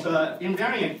 Well, the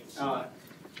invariant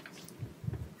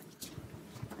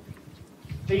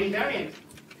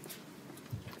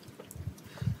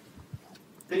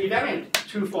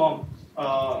 2 form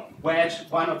wedge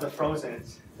one of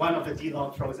the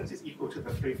D-log frozens is equal to the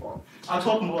free form. I'll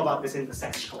talk more about this in the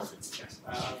second course. Yes.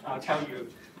 I'll tell you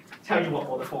what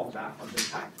all the forms are from this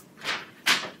time.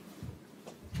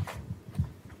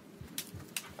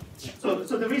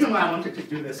 So the reason why I wanted to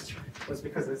do this was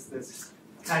because this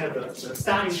kind of the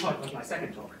starting point of my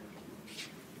second talk.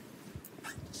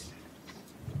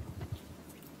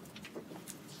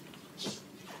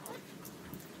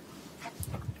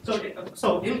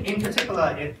 So in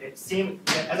particular, it seemed,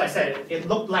 as I said, it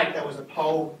looked like there was a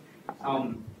pole.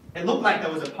 It looked like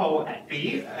there was a pole at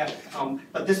B,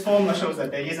 but this formula shows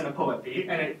that there isn't a pole at B,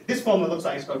 and this formula looks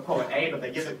like it's got a pole at A, but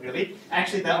there isn't really.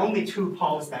 Actually, there are only two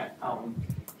poles that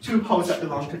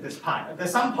belong to this part.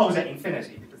 There's some poles at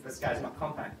infinity because this guy's not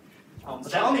compact. But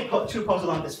there are only 2 poles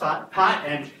along this part,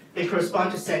 and they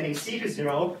correspond to sending C to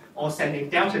 0 or sending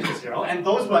delta to 0, and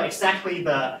those were exactly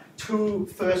the 2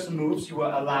 first moves you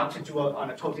were allowed to do on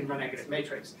a totally non-negative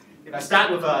matrix. If I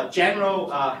start with a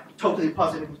general totally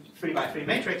positive 3x3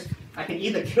 matrix, I can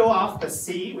either kill off the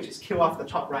C, which is kill off the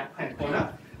top right-hand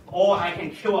corner, or I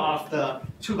can kill off the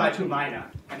 2x2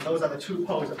 minor, and those are the 2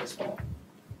 poles of this form.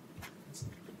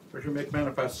 Which you make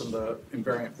manifest in the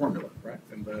invariant formula, right?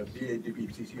 In the dA dB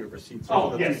dT over C.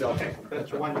 Oh, the yes, 2 delta. okay.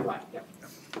 That's the one you like, yeah.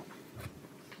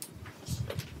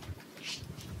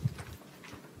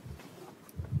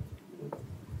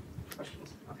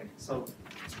 Questions? Okay, so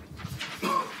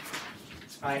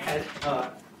I had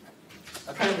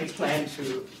apparently planned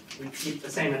to repeat the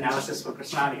same analysis for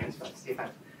Krasnodians, but see if I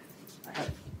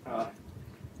have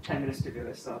 10 minutes to do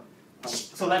this.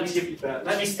 So let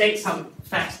me state some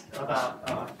facts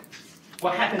about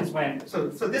what happens when. So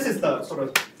this is the sort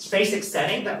of basic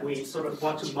setting that we sort of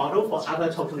want to model for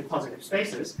other totally positive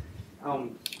spaces.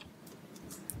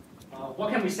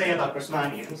 What can we say about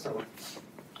Grassmannian?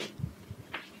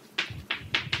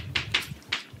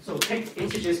 So take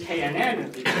integers k and n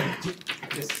in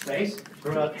this space,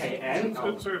 Grr kn.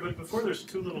 Sorry, but before there's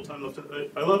too little time left,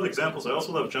 I love examples. I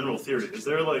also love general theory. Is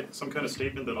there like some kind of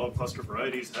statement that all cluster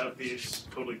varieties have these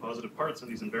totally positive parts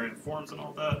and these invariant forms and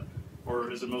all that?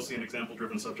 Or is it mostly an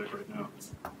example-driven subject right now?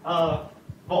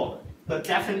 Well,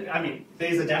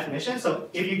 there's a definition. So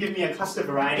if you give me a cluster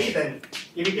variety, then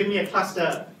if you give me a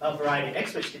cluster of variety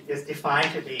X, which is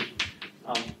defined to be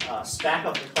a stack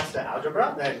of the cluster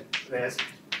algebra, then there's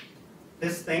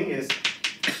this thing is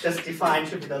just defined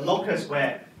to be the locus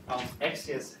where X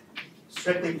is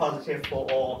strictly positive for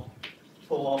all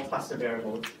for cluster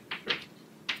variables.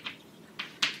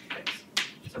 Okay.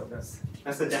 So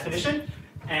that's the definition.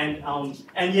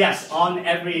 And yes, on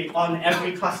every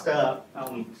cluster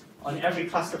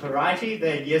variety,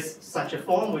 there is such a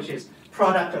form which is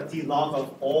product of d log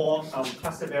of all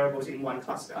cluster variables in one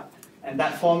cluster. And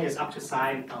that form is up to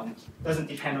sign, doesn't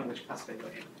depend on which cluster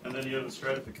you're in. And then you have a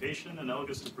stratification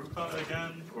analogous to Bruchhaus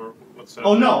again, or what's that?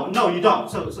 Oh no, you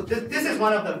don't. So this is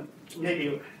one of the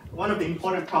maybe one of the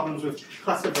important problems with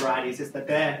cluster varieties is that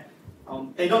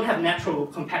they don't have natural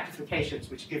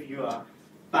compactifications which give you a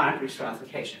boundary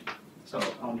stratification. So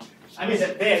I mean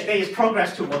there is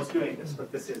progress towards doing this,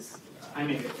 but this is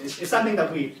it's something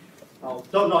that we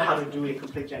don't know how to do in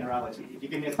complete generality. If you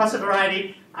give me a cluster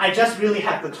variety, I just really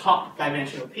have the top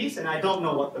dimensional piece, and I don't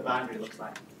know what the boundary looks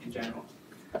like in general.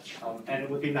 And it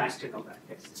would be nice to know that.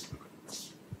 Yes.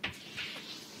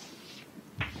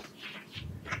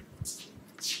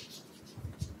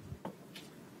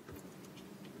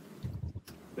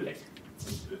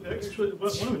 Actually,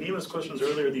 one of Nima's questions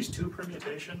earlier, these two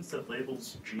permutations that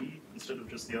labels G instead of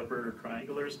just the upper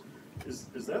triangulars,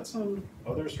 is that some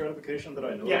other stratification that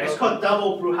I know Yeah, about? it's called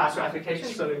double Bruchhaus stratification.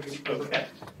 So if you look at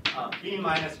B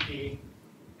minus B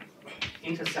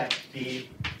intersect B,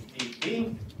 B,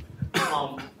 B,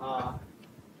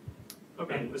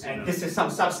 and this is some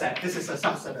subset. This is a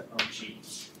subset of G.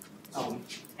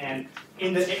 And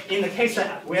in the case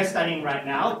that we're studying right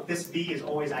now, this B is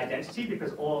always identity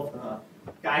because all of the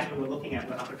guys we were looking at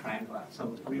were upper triangular.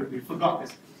 So we forgot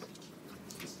this.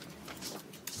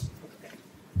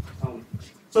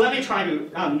 So let me try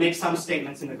to make some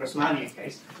statements in the Grassmannian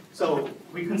case. So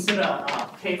we consider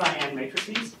K by N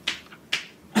matrices,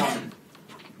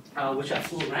 which are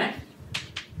full rank.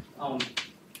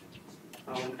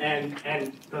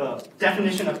 And the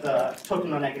definition of the total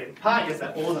non-negative pi is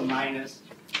that all the minors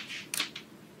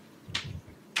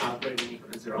are greater than or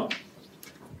equal to 0.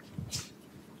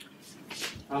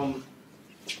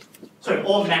 Sorry,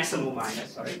 all maximal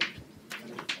minors, sorry.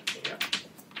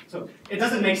 So it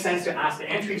doesn't make sense to ask the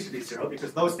entries to be 0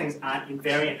 because those things aren't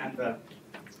invariant under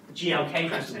GLK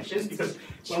transformations, because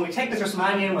when we take the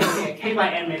Grassmannian, we're looking at K by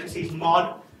N matrices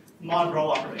mod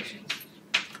row operations,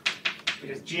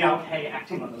 which is GLK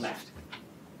acting on the left.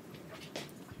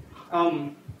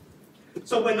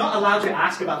 So we're not allowed to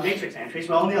ask about matrix entries,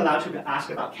 we're only allowed to ask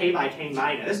about K by K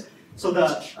minors. So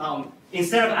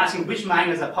instead of asking which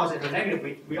minors are positive or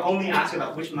negative, we only ask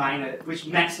about which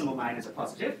maximal minors are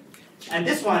positive. And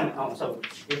this one, so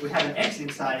if we have an X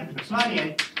inside the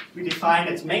Grassmannian, we define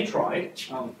its matroid,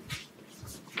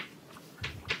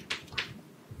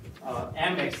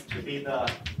 Mx, to be the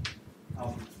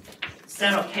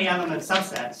set of K element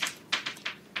subsets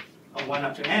of 1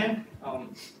 up to N,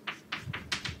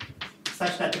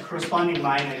 such that the corresponding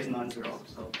minor is non-zero.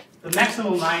 So the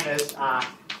maximal minors are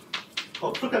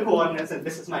called Krückel coordinates, and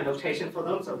this is my notation for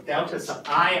them. So delta sub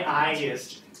I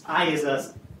is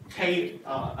a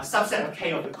subset of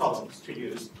K of the columns to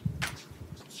use.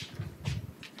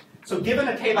 So given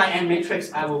a K by N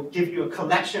matrix, I will give you a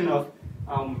collection of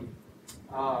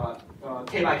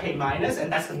K by K minors,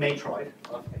 and that's the matroid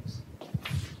of X.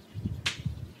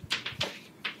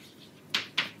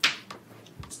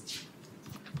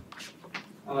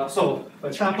 So, for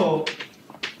example,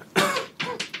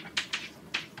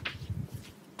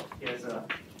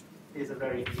 here's a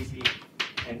very easy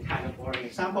and kind of boring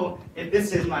example. If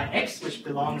this is my X, which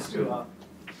belongs to a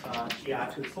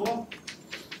GR24,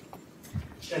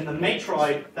 then the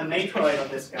matroid of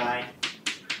this guy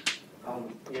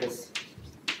is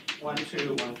 1,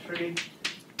 2, 1, 3,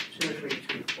 2, 3,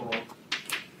 2, 4, 3.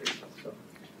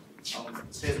 So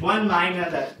there's one minor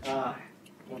that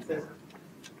what's this?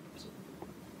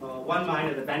 One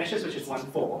minor that vanishes, which is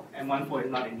 1, 4, and 1, 4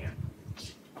 is not in here.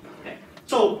 Okay.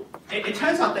 So it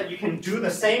turns out that you can do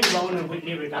the same Rowan and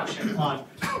Whitney reduction on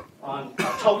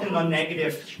token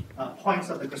non-negative points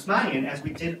of the Grassmannian as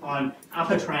we did on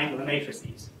upper triangular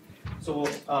matrices. So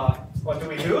what do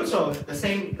we do? So the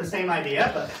same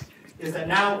idea, but is that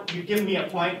now you give me a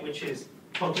point which is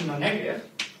token non-negative,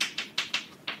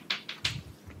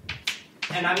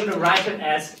 and I'm going to write it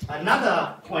as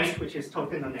another point which is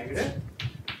token non-negative.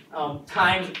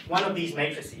 Times one of these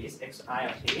matrices, xi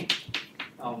of t,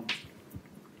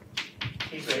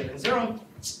 t greater than 0.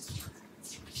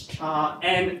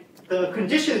 And the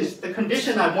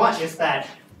condition I want is that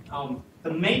the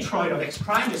matroid of x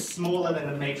prime is smaller than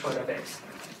the matroid of x,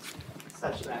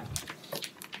 such that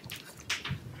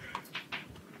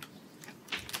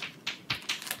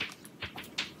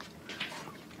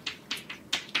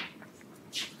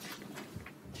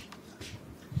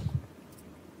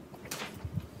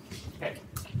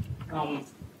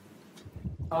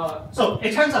So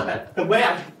it turns out that the way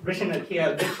I've written it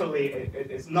here literally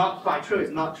is not quite true.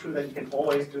 It's not true that you can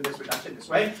always do this reduction this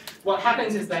way. What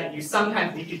happens is that you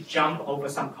sometimes need to jump over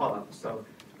some columns. So,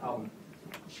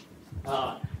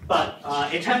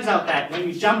 it turns out that when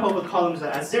you jump over columns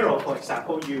that are 0, for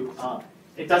example,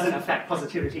 it doesn't affect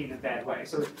positivity in a bad way.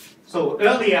 So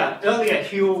earlier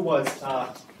Hugh was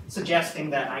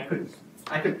suggesting that I could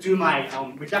do my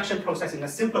reduction process in a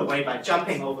simpler way by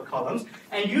jumping over columns.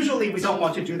 And usually we don't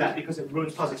want to do that because it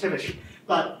ruins positivity.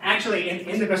 But actually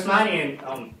in the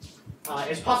Grassmannian,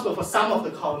 it's possible for some of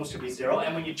the columns to be 0.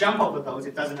 And when you jump over those,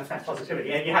 it doesn't affect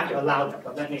positivity. And you have to allow that.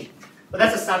 But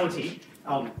that's a subtlety,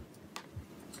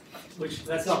 which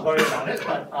let's not worry about it.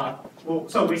 But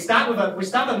so we start with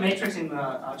a matrix in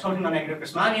the totally non-negative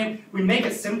Grassmannian. We make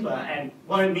it simpler. And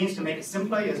what it means to make it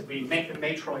simpler is we make the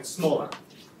matroid smaller.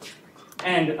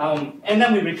 And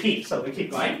then we repeat, so we keep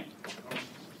going.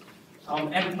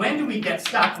 And when do we get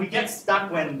stuck? We get stuck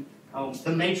when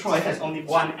the matroid has only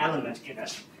one element in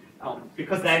it.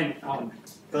 Because then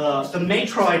the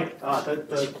matroid,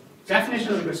 the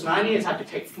definition of the Grassmannian is have to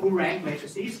take full rank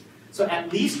matrices. So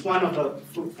at least one of the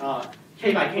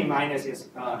k by k minus is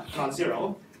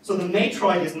non-zero. So the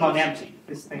matroid is not empty.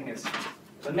 This thing is,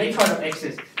 the matroid of X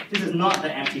this is not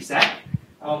the empty set.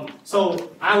 So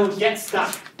I will get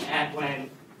stuck when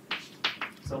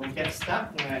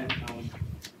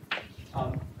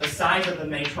the size of the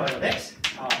matroid of X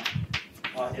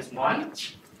is 1.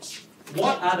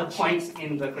 What are the points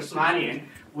in the Grassmannian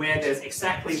where there's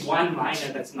exactly one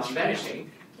minor that's non-vanishing?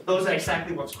 Those are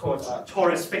exactly what's called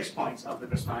torus fixed points of the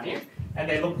Grassmannian, and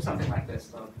they look something like this.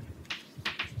 So,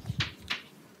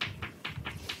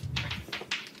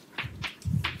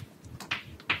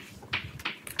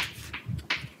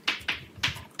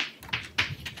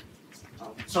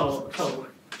 So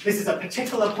this is a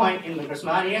particular point in the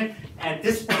Grassmannian, and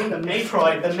this thing, the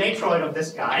matroid of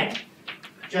this guy,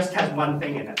 just has one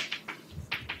thing in it.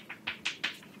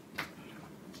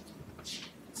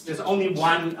 There's only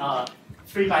one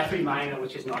 3 by 3 minor,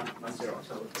 which is non-zero.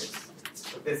 So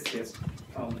this is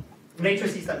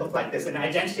matrices that look like this, an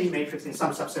identity matrix in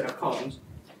some subset of columns.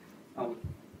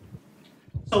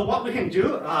 So what we can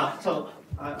do, I'll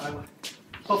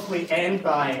hopefully end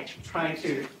by trying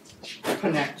to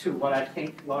connect to what I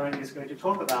think Lauren is going to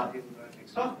talk about in the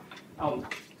next talk.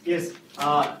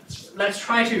 Let's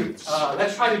try to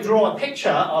draw a picture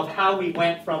of how we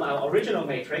went from our original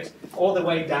matrix all the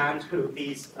way down to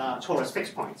these torus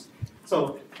fixed points.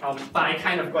 So by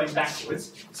kind of going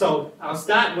backwards. So I'll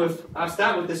start with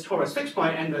this torus fixed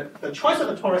point, and the choice of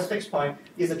the torus fixed point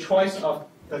is a choice of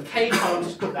the k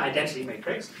columns to the identity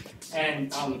matrix.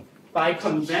 And by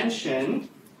convention,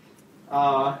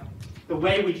 the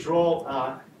way we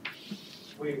draw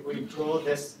we draw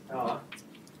this the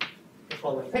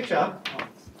following picture,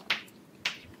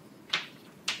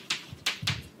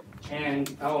 and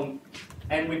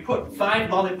we put 5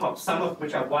 lollipops, some of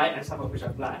which are white and some of which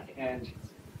are black. And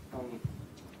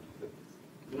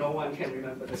no one can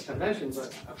remember this convention,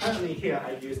 but apparently here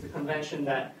I use the convention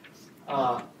that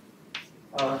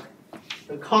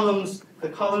the columns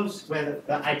where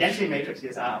the identity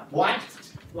matrices are white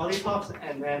lollipops,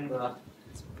 and then the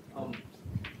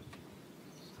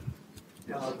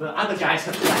other guys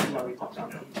have black lollipops on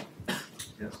them.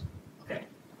 Yes. Okay.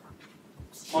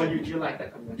 Or you like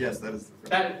that convention? Yes, that is.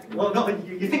 Well, no, but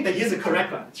you think that is the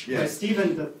correct one. Yes. But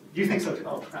Stephen, you think so too?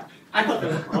 Oh, crap. I thought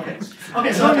that. Okay.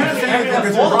 Okay. So So I'm not apparently saying everyone,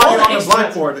 because all we're the drawing on the experts-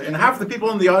 blackboard, and half the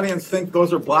people in the audience think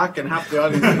those are black, and half the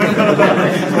audience think those are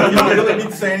black. So you don't really need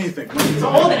to say anything. So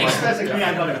all the experts agree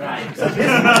I got it right. So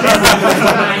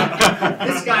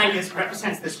this guy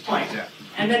represents this point. Yeah.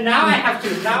 And then now I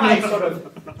sort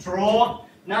of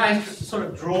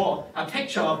draw a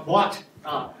picture of what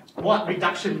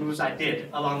reduction moves I did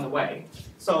along the way.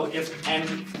 So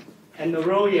and the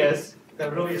rule is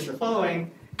the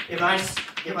following. If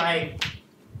I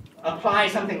apply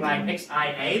something like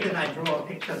xia, then I draw a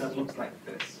picture that looks like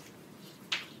this.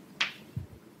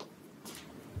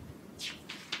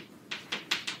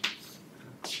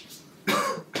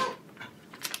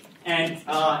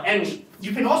 And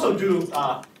you can also do,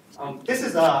 this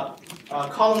is a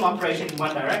column operation in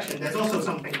one direction. There's also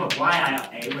something called yia,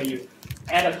 where you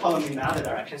add a column in the other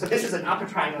direction. So this is an upper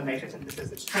triangle matrix, and this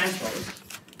is its transpose.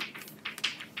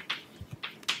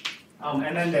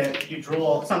 And then you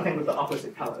draw something with the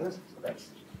opposite colors. So that's.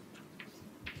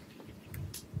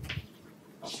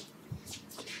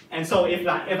 And so if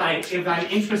I'm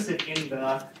interested in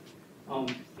the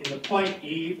point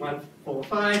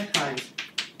E145 times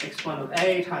x1 of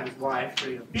A times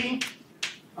y3 of B,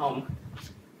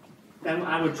 then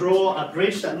I would draw a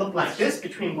bridge that looked like this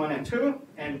between 1 and 2,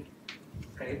 and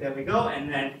Okay, there we go,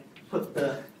 and then put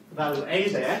the value A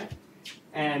there,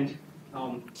 and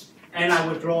I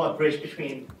would draw a bridge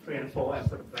between 3 and 4 and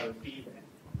put the value B there.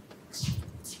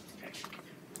 Okay.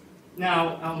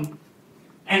 Now,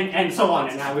 and so on,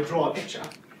 and I would draw a picture.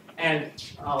 And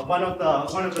one of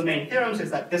the main theorems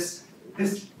is that this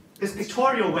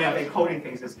pictorial way of encoding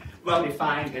things is well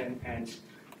defined and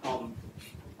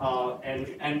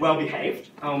well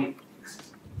behaved.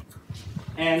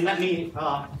 And let me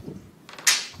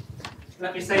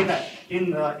say that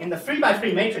in the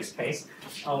 3x3 matrix case,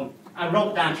 I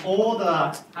wrote down all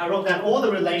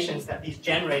the relations that these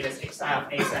generators xi of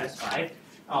A satisfy,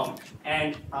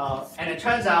 and it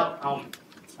turns out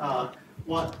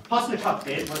what Postnikov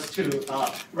did was to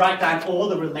write down all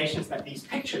the relations that these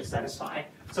pictures satisfy.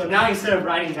 So now instead of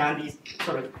writing down these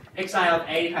sort of xi of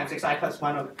A times xi plus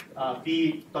 1 of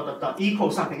B dot dot dot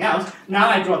equals something else, now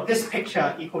I draw this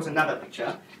picture equals another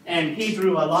picture. And he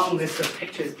drew a long list of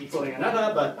pictures equaling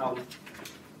another, but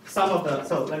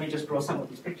so let me just draw some of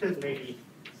these pictures. Maybe,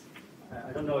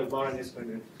 I don't know if Lauren is going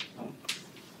to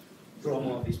draw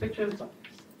more of these pictures.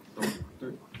 But.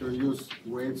 Do you use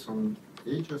weights on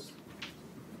edges?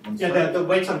 Yeah, the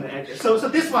weights on the edges. So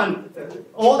this one,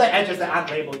 all the edges that aren't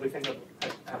labeled, we think of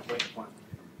have weight 1.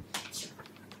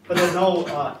 But there's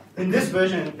no, in this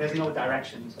version, there's no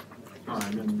directions. No,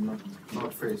 I mean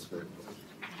not face variables.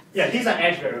 Yeah, these are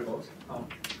edge variables.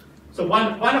 So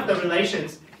one of the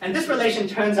relations, and this relation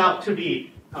turns out to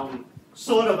be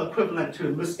sort of equivalent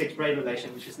to Lustig's-Bray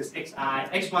relation, which is this xi,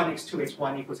 x1, x2,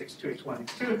 x1 equals x2, x1,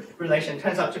 x2 relation.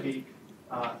 Turns out to be,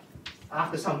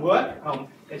 after some work,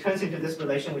 it turns into this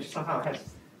relation which somehow has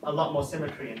a lot more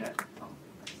symmetry in it.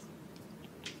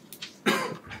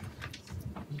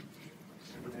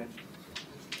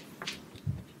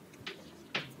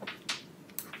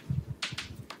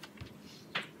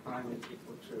 Prime is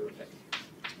equal to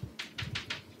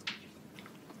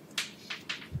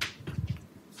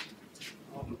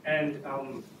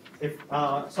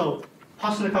so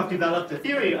Postnikov developed the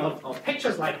theory of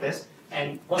pictures like this,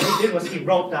 and what he did was he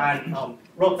wrote down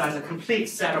a complete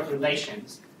set of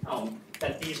relations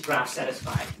that these graphs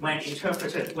satisfy when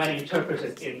interpreted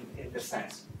in this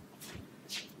sense.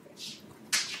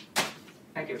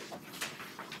 Thank you.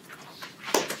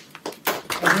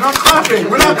 We're not clapping!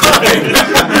 We're not clapping!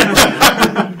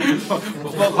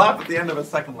 We'll clap at the end of a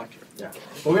second lecture. Yeah.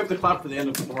 But we have to clap for the end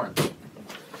of the fourth.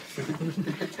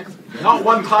 Not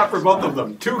one clap for both of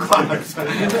them, 2 claps.